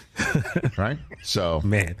 Right? So,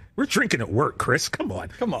 man, we're drinking at work, Chris. Come on.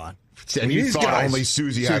 and you These thought guys- only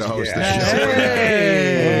Susie had to host the yeah. show.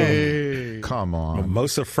 Hey. Come on.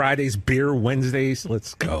 Most of Fridays, beer Wednesdays.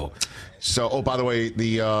 Let's go. So, by the way,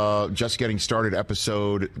 the Just Getting Started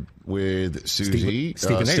episode with Susie,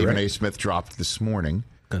 Stephen A., Stephen right? A. Smith dropped this morning.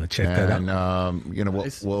 Gonna check that out.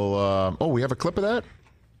 And we have a clip of that.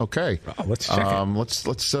 Okay, let's check it.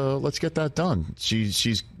 Let's get that done.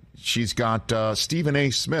 She's got Stephen A.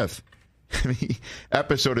 Smith. The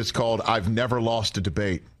episode is called "I've Never Lost a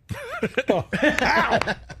Debate." How?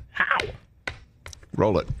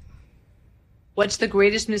 Roll it. What's the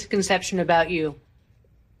greatest misconception about you?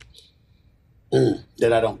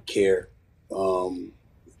 That I don't care.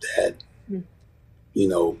 That,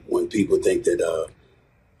 when people think that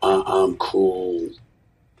I'm cruel,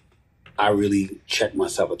 I really check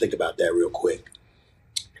myself and think about that real quick,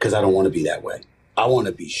 because I don't want to be that way. I want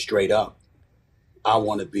to be straight up. I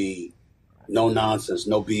want to be no nonsense,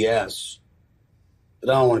 no BS, but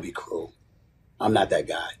I don't want to be cruel. I'm not that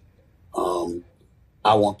guy.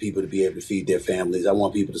 I want people to be able to feed their families. I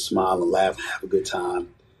want people to smile and laugh and have a good time.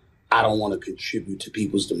 I don't want to contribute to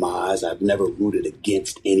people's demise. I've never rooted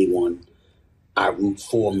against anyone. I root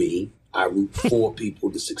for me. I root for people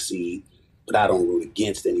to succeed, but I don't root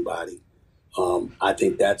against anybody. I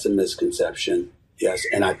think that's a misconception. Yes,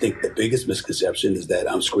 and I think the biggest misconception is that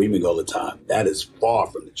I'm screaming all the time. That is far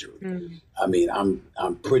from the truth. I mean,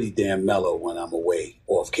 I'm pretty damn mellow when I'm away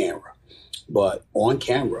off camera, but on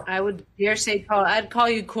camera, I would dare say I'd call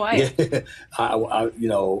you quiet. I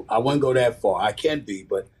wouldn't go that far. I can be,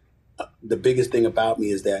 but the biggest thing about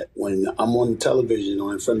me is that when I'm on television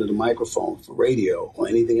or in front of the microphone for radio or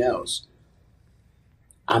anything else,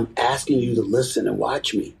 I'm asking you to listen and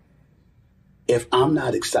watch me. If I'm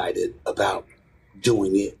not excited about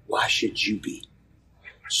doing it, why should you be?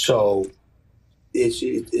 So it's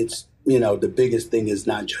the biggest thing is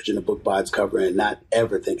not judging a book by its cover and not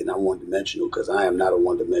ever thinking I'm one-dimensional, because I am not a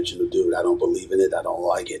one-dimensional dude. I don't believe in it. I don't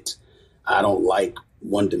like it. I don't like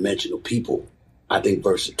one-dimensional people. I think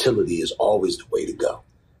versatility is always the way to go,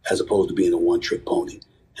 as opposed to being a one-trick pony.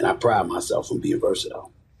 And I pride myself on being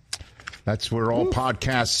versatile. That's where all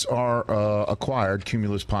podcasts are acquired.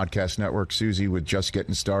 Cumulus Podcast Network. Susie with Just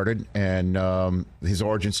Getting Started, and his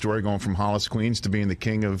origin story going from Hollis, Queens to being the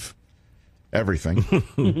king of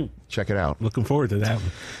everything. Check it out. Looking forward to that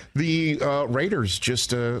one. The Raiders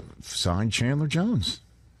just signed Chandler Jones.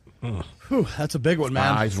 Whew, that's a big one,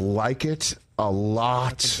 man. I like it a lot.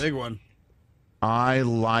 That's a big one. I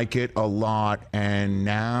like it a lot. And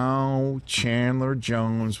now Chandler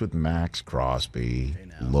Jones with Max Crosby.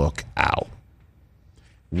 Look out.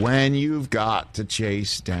 When you've got to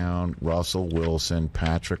chase down Russell Wilson,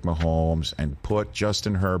 Patrick Mahomes, and put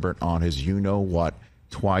Justin Herbert on his you-know-what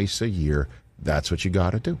twice a year, that's what you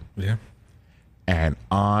got to do. Yeah. And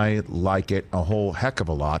I like it a whole heck of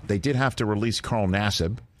a lot. They did have to release Carl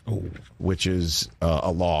Nassib, which is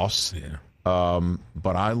a loss. Yeah.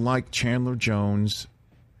 But I like Chandler Jones,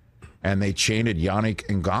 and they chained Yannick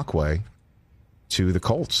Ngakoue to the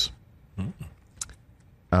Colts.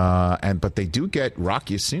 But they do get Rock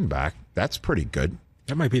Ya-Sin back. That's pretty good.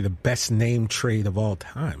 That might be the best name trade of all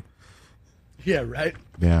time. Yeah, right?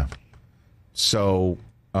 Yeah. So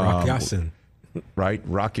Rock Ya-Sin. Right?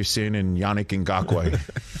 Rock Ya-Sin and Yannick Ngakoue.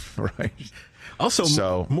 Right.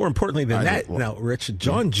 Also, more importantly than that, now, Rich,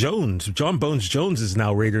 John Bones Jones is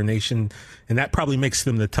now Raider Nation, and that probably makes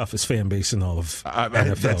them the toughest fan base in all of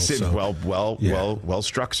NFL. That's it. So, Well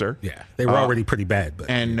struck, sir. Yeah, they were already pretty bad, but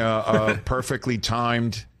perfectly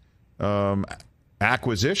timed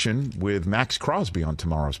acquisition with Max Crosby on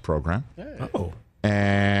tomorrow's program. Oh.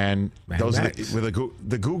 And those Max. with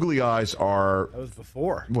the googly eyes are. That was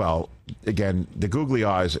before. Well, again, the googly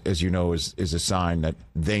eyes, as you know, is a sign that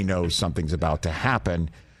they know something's about to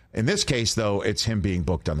happen. In this case, though, it's him being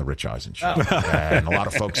booked on the Rich Eisen show, and a lot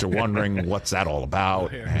of folks are wondering what's that all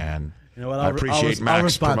about. And you know what, I appreciate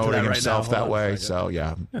Max promoting right himself now. that way. So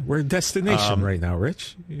yeah, we're a destination right now,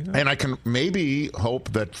 Rich. You know? And I can maybe hope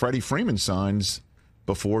that Freddie Freeman signs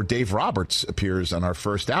before Dave Roberts appears on our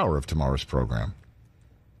first hour of tomorrow's program.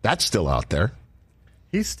 That's still out there.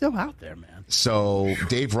 He's still out there, man. So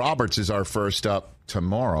Dave Roberts is our first up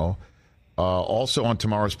tomorrow. Also on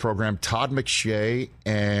tomorrow's program, Todd McShay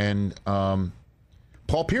and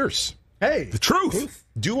Paul Pierce. Hey. The truth.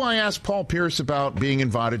 Do I ask Paul Pierce about being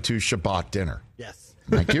invited to Shabbat dinner? Yes.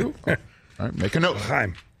 Thank you. All All right, make a note.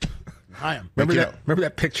 Chaim. Remember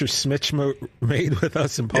that picture Smitch made with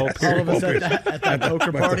us and Paul Pierce? All of us at that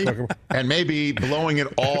poker party. And maybe blowing it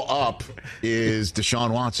all up is Deshaun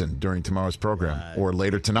Watson during tomorrow's program or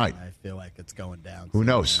later tonight. I feel like it's going down. Who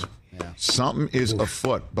knows? Yeah. Something is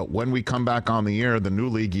afoot. But when we come back on the air, the new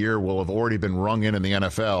league year will have already been rung in the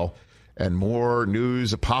NFL, and more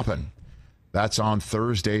news popping. That's on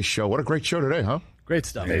Thursday's show. What a great show today, huh? Great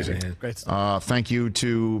stuff. Amazing. Man. Great stuff. Thank you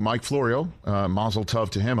to Mike Florio. Mazel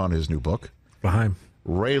tov to him on his new book. Behind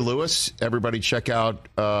Ray Lewis. Everybody check out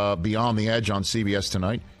Beyond the Edge on CBS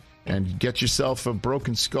tonight. And get yourself a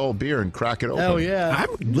Broken Skull beer and crack it open. Hell yeah. I'm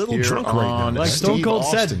a little Here drunk right now. Like Stone Steve Cold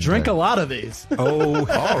Austin said, drink Day. a lot of these. Oh, All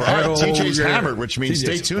right. TJ's yeah. hammered, which means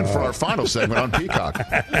stay tuned for our final segment on Peacock.